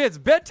Boz's bits.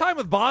 Bedtime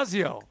with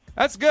Bosio.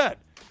 That's good.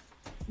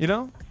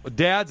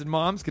 Dads and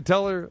moms could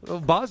tell their little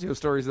Bosio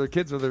stories to their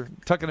kids when they're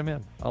tucking them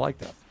in. I like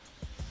that.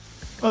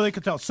 Well, they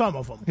could tell some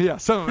of them. Yeah,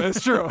 some of them.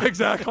 It's true.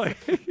 Exactly.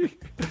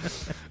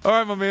 All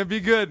right, my man. Be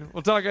good.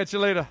 We'll talk at you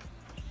later.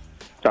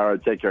 All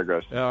right. Take care,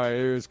 guys. All right.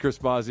 Here's Chris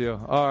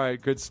Bosio. All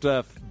right. Good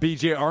stuff.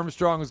 BJ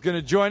Armstrong is going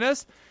to join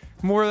us.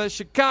 More of that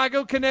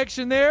Chicago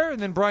connection there.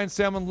 And then Brian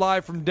Salmon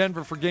live from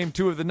Denver for Game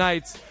 2 of the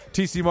Knights.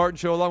 TC Martin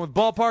Show along with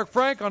Ballpark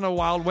Frank on a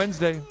Wild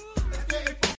Wednesday.